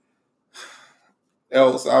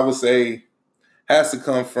else, I would say, has to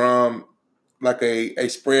come from like a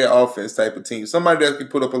spread offense type of team. Somebody that can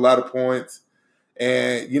put up a lot of points.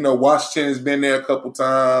 And, Washington's been there a couple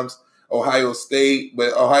times. Ohio State.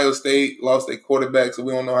 But Ohio State lost their quarterback, so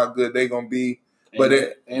we don't know how good they're going to be.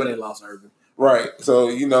 They lost Urban. Right.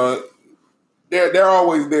 So, they're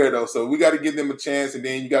always there, though. So we got to give them a chance. And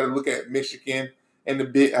then you got to look at Michigan and the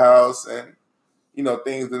Big House and,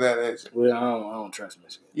 things of that nature. Well, I don't trust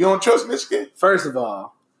Michigan. You don't trust Michigan? First of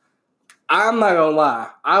all, I'm not going to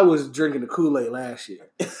lie. I was drinking the Kool-Aid last year.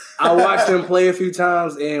 I watched them play a few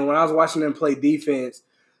times, and when I was watching them play defense,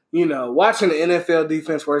 watching the NFL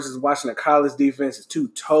defense versus watching the college defense is two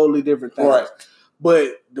totally different things. Right.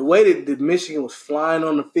 But the way that Michigan was flying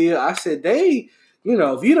on the field, I said if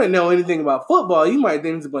you don't know anything about football, you might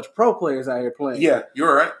think there's a bunch of pro players out here playing. Yeah,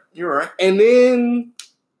 you're right. And then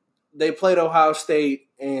they played Ohio State,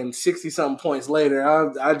 and 60-something points later,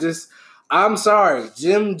 I'm sorry,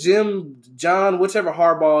 Jim, John, whichever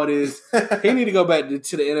Harbaugh it is, he need to go back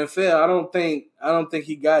to the NFL. I don't think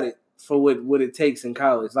he got it for what it takes in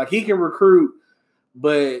college. Like, he can recruit,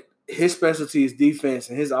 but his specialty is defense,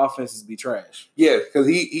 and his offenses be trash. Yeah, because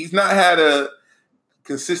he's not had a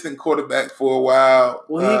consistent quarterback for a while.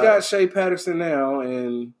 Well, he got Shea Patterson now,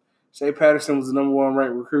 and Shea Patterson was the number 1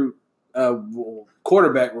 ranked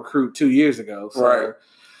quarterback recruit 2 years ago. So right.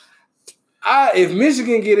 If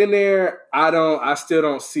Michigan get in there, I still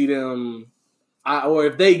don't see them. Or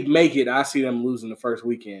if they make it, I see them losing the first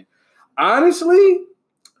weekend. Honestly,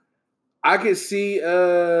 I could see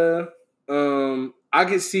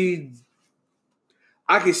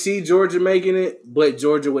Georgia making it, but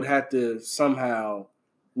Georgia would have to somehow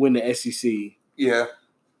win the SEC. Yeah,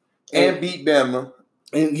 and beat Bama.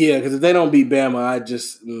 And yeah, because if they don't beat Bama, I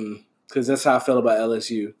just because that's how I felt about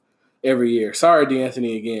LSU every year. Sorry,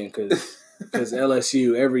 DeAnthony, again, because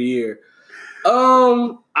LSU every year.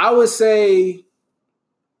 I would say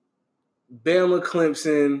Bama,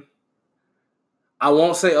 Clemson. I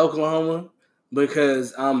won't say Oklahoma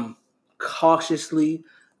because I'm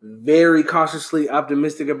very cautiously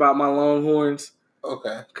optimistic about my Longhorns.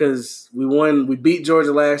 Okay. Because we beat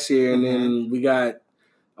Georgia last year, and then we got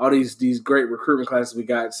all these great recruitment classes we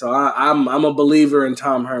got. So I'm a believer in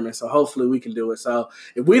Tom Herman. So hopefully we can do it. So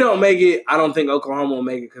if we don't make it, I don't think Oklahoma will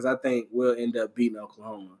make it because I think we'll end up beating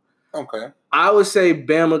Oklahoma. Okay. I would say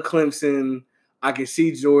Bama, Clemson. I can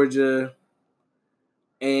see Georgia.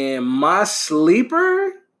 And my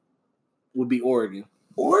sleeper would be Oregon.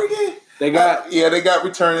 Oregon? They got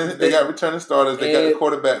returning starters. They got the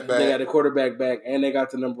quarterback back. They got the quarterback back, and they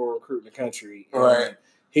got the number 1 recruit in the country. Right.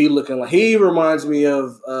 He reminds me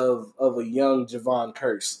of a young Javon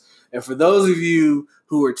Curse. And for those of you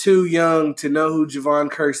who are too young to know who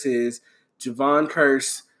Javon Curse is, Javon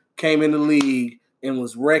Curse came in the league and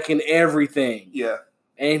was wrecking everything. Yeah.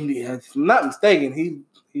 And if I'm not mistaken,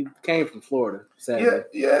 he came from Florida. Sadly.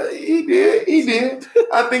 Yeah, he did.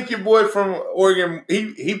 I think your boy from Oregon,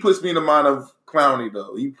 he puts me in the mind of Clowney,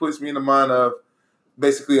 though. He puts me in the mind of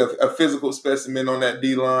basically a physical specimen on that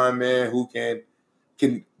D-line, man, who can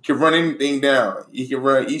run anything down. He can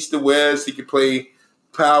run east to west. He can play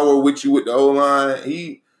power with you with the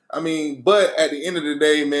O-line. But at the end of the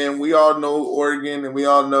day, man, we all know Oregon, and we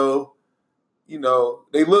all know,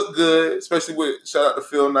 they look good, especially with shout out to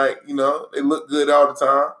Phil Knight. They look good all the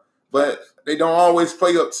time, but they don't always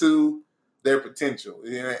play up to their potential.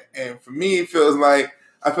 Yeah? And for me, I feel like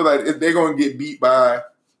if they're going to get beat by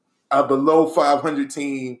a below 500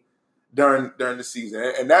 team during the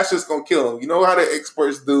season, and that's just going to kill them. You know how the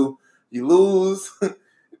experts do? You lose. It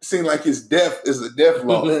seems like it's a death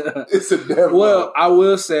loss. It's a death loss. Well, I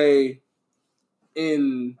will say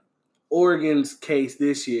in Oregon's case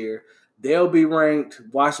this year, they'll be ranked.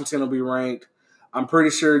 Washington will be ranked. I'm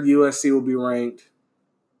pretty sure USC will be ranked.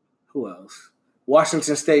 Who else?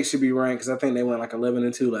 Washington State should be ranked because I think they went like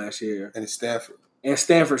 11-2 last year. And Stanford. And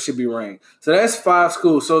Stanford should be ranked. So that's 5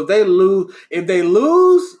 schools. So if they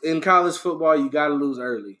lose in college football, you got to lose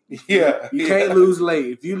early. Yeah. You can't lose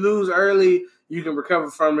late. If you lose early, you can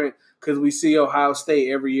recover from it because we see Ohio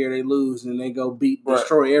State every year they lose and they go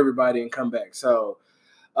destroy everybody and come back. So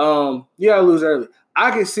you got to lose early.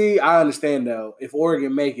 I understand though, if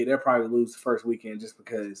Oregon make it, they'll probably lose the first weekend just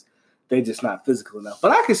because they're just not physical enough.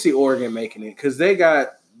 But I can see Oregon making it because they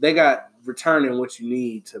got returning what you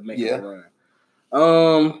need to make a run.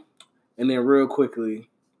 And then real quickly,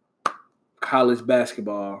 college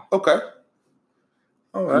basketball. Okay.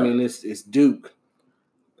 All right. I mean, it's Duke.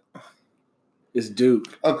 It's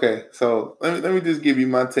Duke. Okay, so let me just give you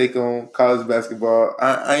my take on college basketball.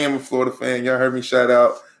 I am a Florida fan. Y'all heard me shout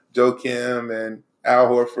out Joe Kim and Al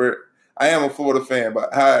Horford. I am a Florida fan,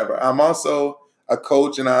 but however, I'm also a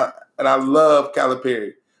coach, and I love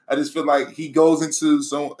Calipari. I just feel like he goes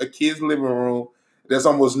into a kid's living room. There's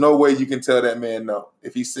almost no way you can tell that man no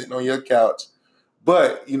if he's sitting on your couch.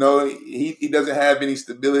 But, he doesn't have any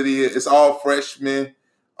stability. It's all freshmen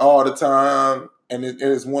all the time, and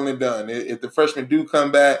it's one and done. If the freshmen do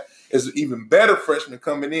come back, it's even better freshmen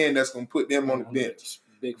coming in that's going to put them on the bench.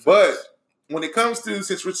 But when it comes to,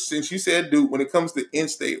 since you said Duke, when it comes to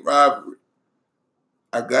in-state rivalry,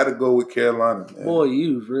 I got to go with Carolina, man. Boy,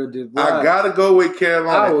 you real did. I got to go with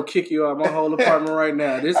Carolina. I will kick you out of my whole apartment right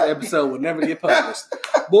now. This episode would never get published.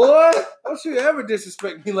 Boy, don't you ever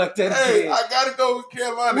disrespect me like that. Hey, I got to go with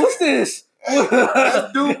Carolina. What's this?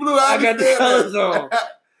 That's Duke Blue. I got the colors on.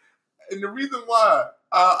 And the reason why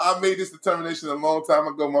I made this determination a long time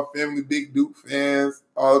ago, my family, big Duke fans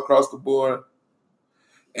all across the board.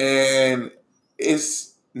 And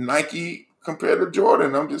it's Nike compared to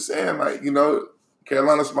Jordan. I'm just saying,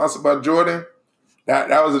 Carolina sponsored by Jordan.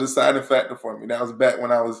 That was a deciding factor for me. That was back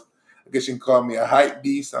when I guess you can call me a hype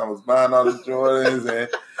beast. I was buying all the Jordans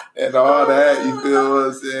and all that. You feel what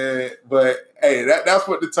I'm saying? But, hey, that's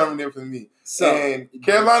what determined it for me. And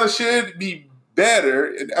Carolina should be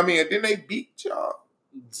better. I mean, didn't they beat y'all?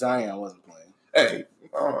 Zion wasn't playing. Hey,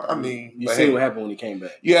 you see what happened when he came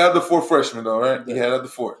back. You had the 4 freshmen, though, right? You had the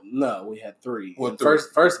 4. No, we had 3. What,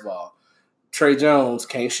 first of all, Trey Jones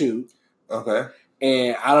can't shoot. Okay.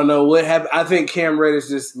 And I don't know what happened. I think Cam Reddish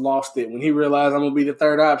just lost it. When he realized I'm going to be the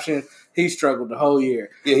third option, he struggled the whole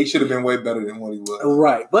year. Yeah, he should have been way better than what he was.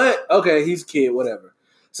 Right. But, okay, he's a kid, whatever.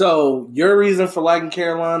 So, your reason for liking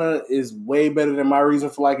Carolina is way better than my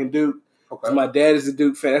reason for liking Duke. Okay. My dad is a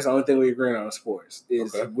Duke fan. That's the only thing we agree on in sports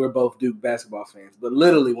we're both Duke basketball fans. But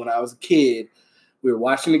literally, when I was a kid, we were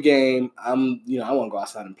watching the game. I want to go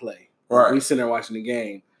outside and play. Right. We sitting there watching the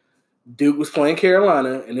game. Duke was playing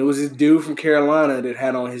Carolina, and it was this dude from Carolina that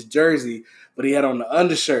had on his jersey, but he had on the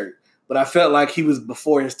undershirt. But I felt like he was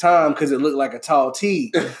before his time because it looked like a tall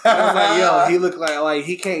tee. I was like, yo, he looked like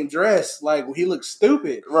he can't dress. Like, he looks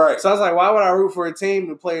stupid. Right. So I was like, why would I root for a team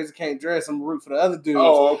with players that can't dress? I'm going to root for the other dudes.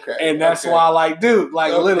 Oh, okay. And that's why I like Duke.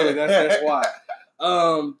 Like, literally, that's why.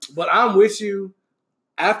 But I'm with you.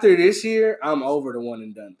 After this year, I'm over the one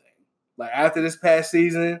and done thing. Like, after this past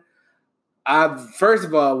season, first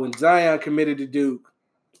of all, when Zion committed to Duke,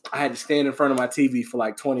 I had to stand in front of my TV for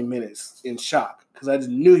like 20 minutes in shock because I just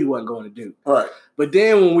knew he wasn't going to Duke. Right. But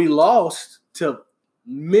then when we lost to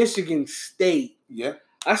Michigan State,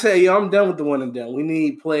 I said, I'm done with the one and done. We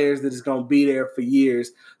need players that is going to be there for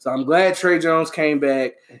years. So I'm glad Trey Jones came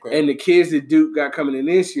back. Okay. And the kids that Duke got coming in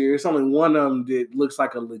this year, it's only one of them that looks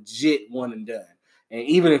like a legit one and done. And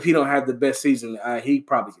even if he don't have the best season, he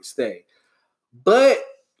probably could stay. But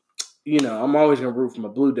I'm always going to root for my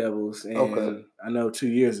Blue Devils. And I know 2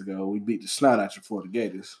 years ago we beat the snot out your Florida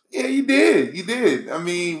Gators. Yeah, you did. I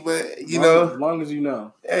mean, but, as long as you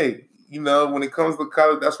know. Hey, when it comes to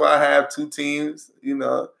college, that's why I have 2 teams, in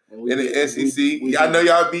the SEC. I know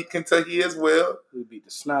y'all beat Kentucky as well. We beat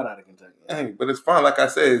the snot out of Kentucky. Hey, but it's fun. Like I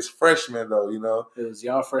said, it's freshmen, though, It was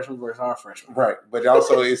y'all freshmen versus our freshmen. Right. But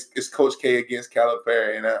also, it's Coach K against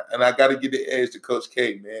Calipari. And I got to give the edge to Coach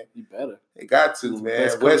K, man. You better. They got to, man.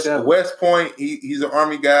 West Point, he's an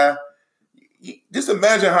Army guy. Just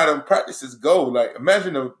imagine how them practices go. Like,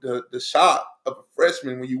 imagine the shock of a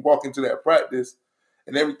freshman when you walk into that practice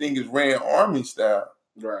and everything is ran Army style.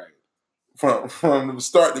 Right. From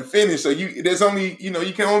start to finish. So there's only,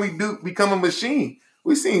 you can only become a machine.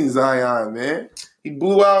 We seen Zion, man. He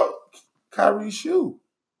blew out Kyrie's shoe.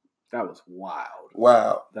 That was wild.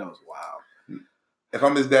 Wow. That was wild. If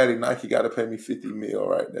I'm his daddy, Nike got to pay me $50 million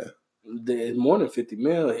right there. More than $50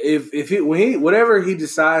 million. Whatever he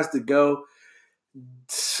decides to go,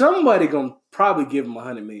 somebody gonna probably give him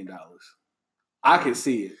 $100 million. I can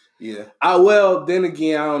see it. Yeah. Then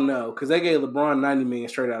again, I don't know, because they gave LeBron $90 million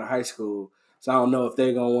straight out of high school, so I don't know if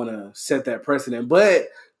they're gonna want to set that precedent. But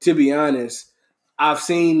to be honest, I've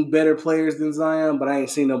seen better players than Zion, but I ain't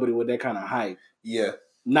seen nobody with that kind of hype. Yeah.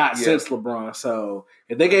 Not since LeBron. So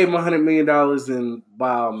if they gave him $100 million, then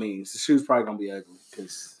by all means, the shoe's probably gonna be ugly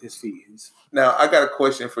because his feet. Now I got a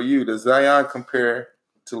question for you. Does Zion compare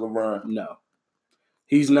to LeBron? No,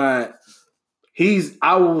 he's not.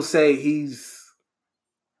 I will say he's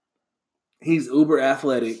uber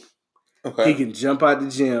athletic. Okay. He can jump out the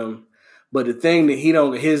gym, but the thing that he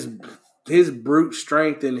don't his brute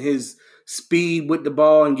strength and his speed with the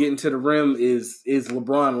ball and getting to the rim is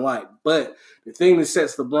LeBron-like. But the thing that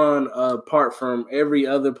sets LeBron apart from every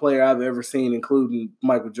other player I've ever seen, including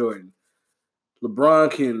Michael Jordan,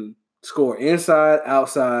 LeBron can score inside,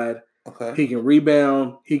 outside. Okay. He can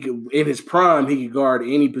rebound. He can, in his prime, he can guard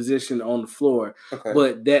any position on the floor. Okay.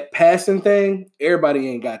 But that passing thing, everybody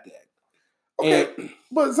ain't got that. Okay.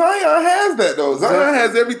 But Zion has that, though. Zion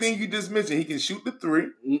has everything you just mentioned. He can shoot the 3.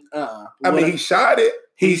 He shot it.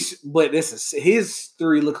 But his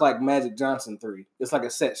 3 look like Magic Johnson 3. It's like a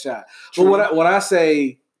set shot. True. But when I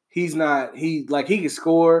say he's not, he can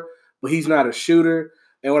score, but he's not a shooter.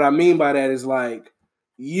 And what I mean by that is like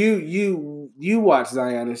you watched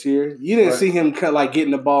Zion this year. You didn't see him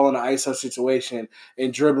getting the ball in an ISO situation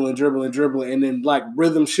and dribbling, and then like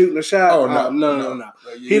rhythm shooting a shot. Oh no.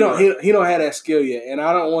 He don't have that skill yet, and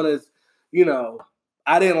I don't want to.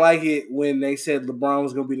 I didn't like it when they said LeBron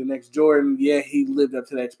was going to be the next Jordan. Yeah, he lived up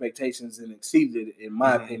to the expectations and exceeded it, in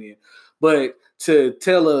my opinion. But to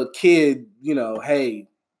tell a kid, hey,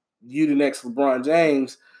 you the next LeBron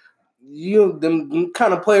James. Them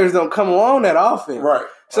kind of players don't come along that often. Right.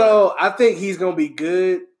 So I think he's going to be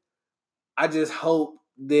good. I just hope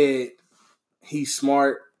that he's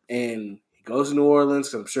smart and he goes to New Orleans,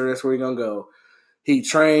 because I'm sure that's where he's going to go. He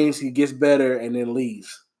trains, he gets better, and then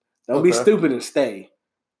leaves. Don't be stupid and stay,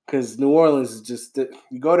 because New Orleans is just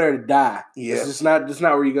you go there to die. Yeah. It's just not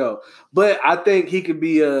where you go. But I think he could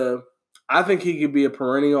be a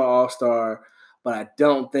perennial all-star, but I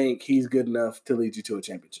don't think he's good enough to lead you to a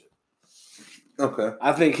championship. Okay.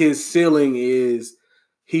 I think his ceiling is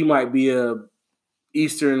he might be a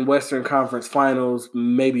Eastern Western Conference Finals,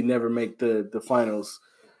 maybe never make the finals.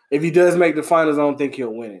 If he does make the finals, I don't think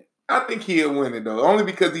he'll win it. I think he'll win it, though, only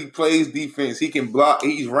because he plays defense. He can block.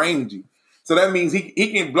 He's rangy. So that means he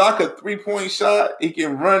can block a 3-point shot. He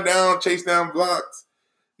can run down, chase down blocks.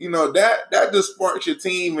 That just sparks your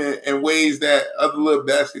team in ways that other little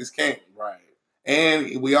baskets can't. Right.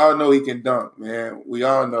 And we all know he can dunk, man. We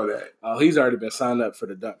all know that. Oh, he's already been signed up for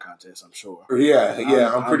the dunk contest, I'm sure.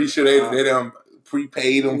 Yeah. I'm pretty sure they done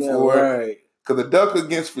prepaid him for it. Right. Because the dunk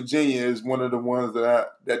against Virginia is one of the ones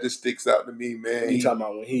that just sticks out to me, man. You talking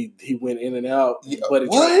about when he went in and out,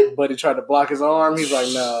 but he tried to block his arm? He's like,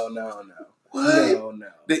 no. What? No.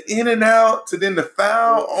 The in and out to then the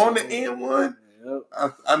foul on the end one?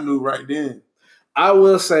 Yep. I knew right then. I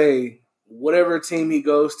will say, whatever team he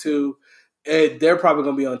goes to, they're probably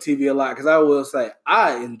going to be on TV a lot, because I will say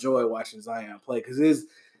I enjoy watching Zion play, because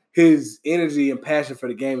his energy and passion for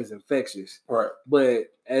the game is infectious. Right. But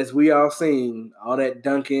as we all seen, all that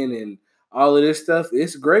dunking and all of this stuff,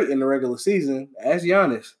 it's great in the regular season. Ask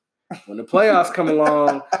Giannis. When the playoffs come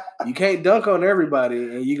along, you can't dunk on everybody,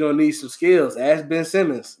 and you're going to need some skills. Ask Ben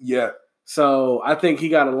Simmons. Yeah. So I think he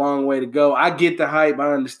got a long way to go. I get the hype.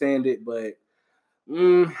 I understand it, but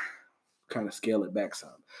kind of scale it back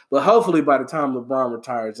some. But hopefully by the time LeBron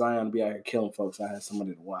retires, Zion will be out here killing folks. I have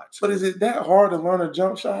somebody to watch. But is it that hard to learn a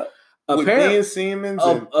jump shot? With Ben Simmons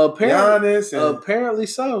and Giannis? Apparently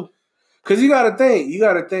so. Because you got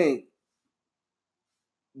to think.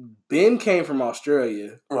 Ben came from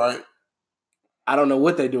Australia. Right. I don't know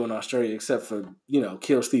what they do in Australia except for,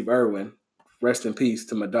 kill Steve Irwin. Rest in peace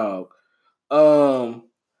to my dog. He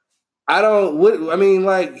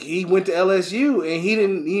went to LSU and he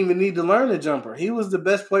didn't even need to learn the jumper. He was the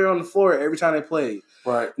best player on the floor every time they played.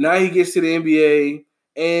 Right. Now he gets to the NBA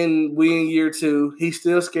and we in year 2. He's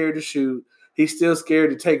still scared to shoot. He's still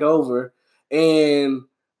scared to take over. And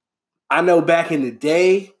I know back in the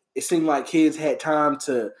day, it seemed like kids had time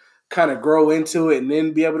to kind of grow into it and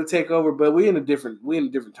then be able to take over. But we in a different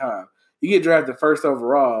time. You get drafted first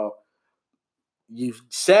overall, you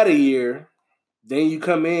sat a year, then you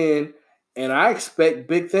come in, and I expect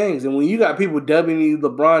big things. And when you got people dubbing you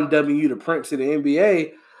LeBron, dubbing you the Prince of the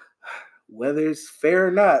NBA, whether it's fair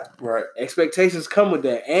or not, right? Expectations come with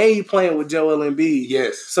that. And you playing with Joel Embiid.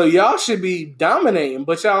 Yes. So y'all should be dominating,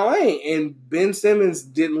 but y'all ain't. And Ben Simmons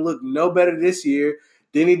didn't look no better this year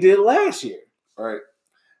than he did last year. Right.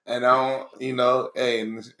 And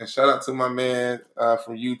and shout out to my man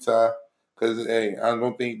from Utah. Because, I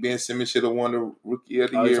don't think Ben Simmons should have won the Rookie of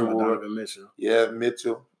the Year award. Donovan Mitchell. Yeah,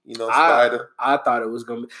 Mitchell. Spider. I thought it was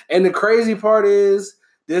going to be. And the crazy part is,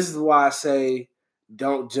 this is why I say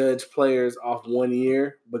don't judge players off 1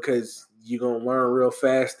 year, because you're going to learn real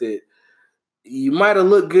fast that you might have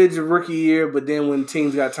looked good your rookie year, but then when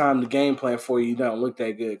teams got time to game plan for you, you don't look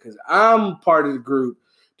that good. Because I'm part of the group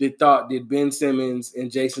that thought that Ben Simmons and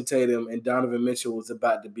Jason Tatum and Donovan Mitchell was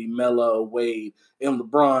about to be Melo, Wade, and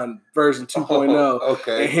LeBron version 2.0.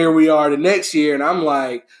 Okay. And here we are the next year, and I'm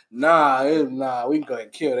like, nah, we can go ahead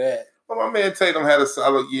and kill that. Well, my man Tatum had a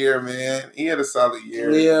solid year, man. He had a solid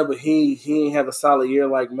year. Yeah, but he ain't have a solid year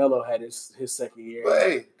like Melo had his second year. But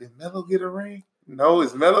hey, did Melo get a ring? No,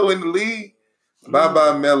 is Melo in the league?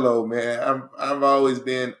 Bye-bye Melo, man. I've always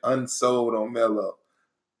been unsold on Melo.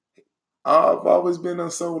 I've always been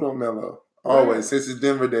unsold on Melo. Always, since his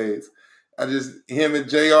Denver days. Him and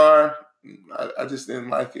JR, I just didn't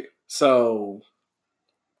like it. So,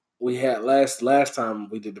 we had last time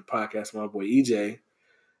we did the podcast with my boy EJ,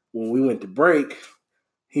 when we went to break,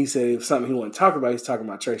 he said if something he wanted to talk about, he's talking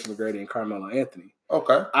about Tracy McGrady and Carmelo Anthony.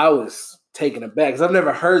 Okay. I was taken aback because I've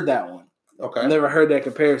never heard that one. Okay. I've never heard that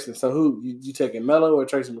comparison. So who, you taking Melo or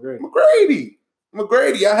Tracy McGrady?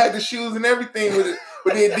 McGrady. I had the shoes and everything with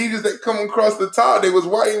the Adidas that come across the top. They was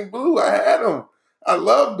white and blue. I had them. I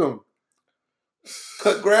loved them.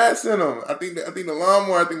 Cut grass in them. I think the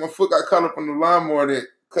lawnmower. I think my foot got caught up on the lawnmower that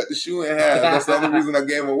cut the shoe in half. That's the only reason I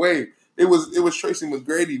gave them away. It was Tracy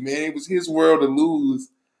McGrady, man. It was his world to lose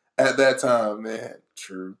at that time, man.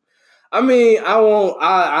 True. I mean, I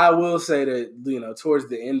will say that, towards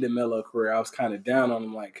the end of Melo's career, I was kind of down on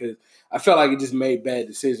him, because I felt like he just made bad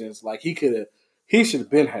decisions. Like, he should have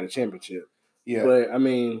been had a championship. Yeah. But, I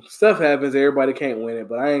mean, stuff happens. Everybody can't win it.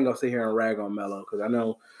 But I ain't going to sit here and rag on Melo, because I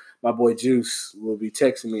know my boy Juice will be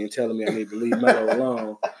texting me and telling me I need to leave Melo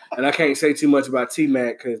alone. And I can't say too much about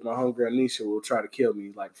T-Mac because my homegirl Nisha will try to kill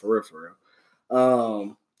me, for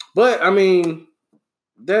real. But, I mean,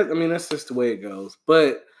 that's just the way it goes.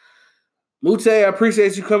 But, Mootae, I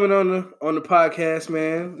appreciate you coming on the podcast,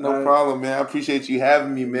 man. No problem, man. I appreciate you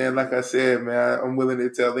having me, man. Like I said, man, I'm willing to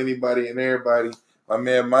tell anybody and everybody. My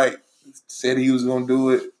man Mike said he was going to do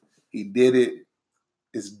it. He did it.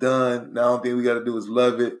 It's done. Now, the only thing we got to do is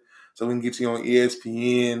love it. So we can get you on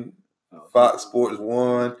ESPN, Fox Sports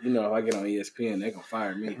 1. If I get on ESPN, they're going to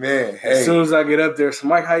fire me. Man, hey. As soon as I get up there, so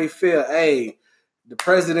Mike, how you feel? Hey, the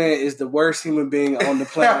president is the worst human being on the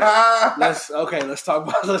planet. Let's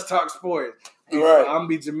talk sports. Right. I'm gonna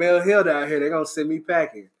be Jamel Hill down here. They're gonna send me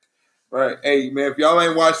packing. Right. Hey, man, if y'all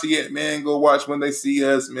ain't watched it yet, man, go watch When They See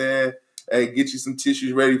Us, man. Hey, get you some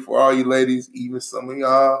tissues ready for all you ladies, even some of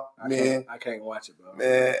y'all. I can't watch it, bro.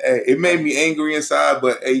 Man, hey, it made me angry inside,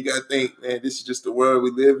 but hey, you gotta think, man, this is just the world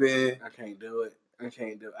we live in. I can't do it.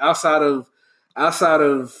 Outside of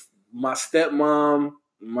my stepmom,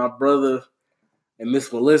 my brother, and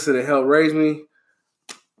Miss Melissa that helped raise me,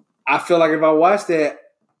 I feel like if I watch that,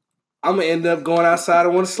 I'm gonna end up going outside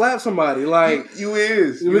and want to slap somebody.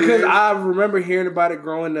 Because I remember hearing about it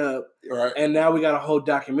growing up, right? And now we got a whole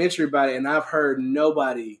documentary about it, and I've heard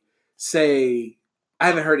nobody say. I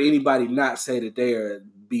haven't heard anybody not say that they are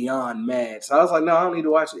beyond mad. So I was like, no, I don't need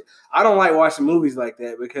to watch it. I don't like watching movies like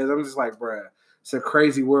that because I'm just like, bruh, it's a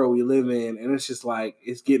crazy world we live in, and it's just like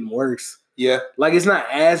it's getting worse. Yeah. Like, it's not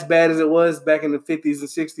as bad as it was back in the 50s and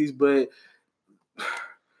 60s, but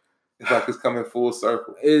it's like it's coming full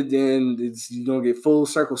circle. You're going to get full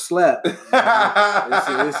circle slap.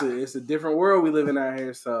 It's a different world we live in out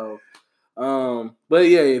here. So, But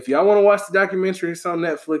yeah, if y'all want to watch the documentary, it's on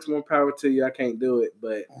Netflix. More power to you. I can't do it,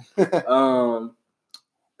 but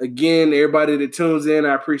again, everybody that tunes in,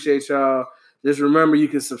 I appreciate y'all. Just remember, you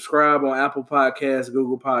can subscribe on Apple Podcasts,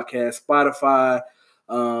 Google Podcasts, Spotify.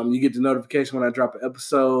 You get the notification when I drop an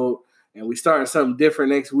episode, and we starting something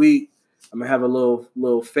different next week. I'm gonna have a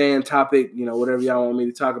little fan topic, whatever y'all want me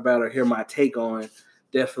to talk about or hear my take on.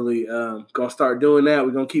 Definitely gonna start doing that.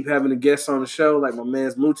 We're gonna keep having the guests on the show, like my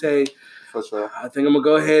man's Mootae. For sure. I think I'm gonna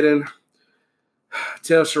go ahead and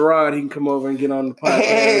tell Sherrod he can come over and get on the podcast.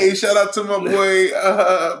 Hey, shout out to my boy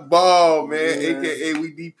Ball, man, aka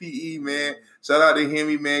we DPE, man. Shout out to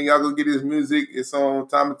Hemi, man. Y'all go get his music. It's on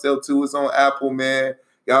Time to Tell 2. It's on Apple, man.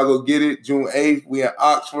 Y'all go get it. June 8th. We in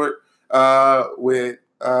Oxford with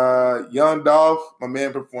Young Dolph, my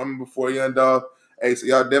man performing before Young Dolph. Hey, so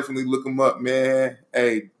y'all definitely look him up, man.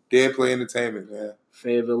 Hey, Dead Play Entertainment, man.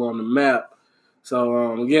 Fayetteville on the map.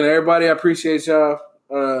 So, again, everybody, I appreciate y'all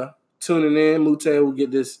tuning in. Mootae will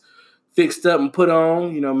get this fixed up and put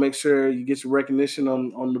on. Make sure you get your recognition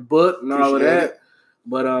on the book and all of that. It.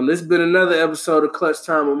 But this has been another episode of Clutch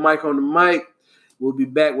Time with Mike on the mic. We'll be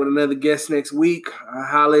back with another guest next week. I'll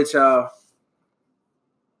holler at y'all.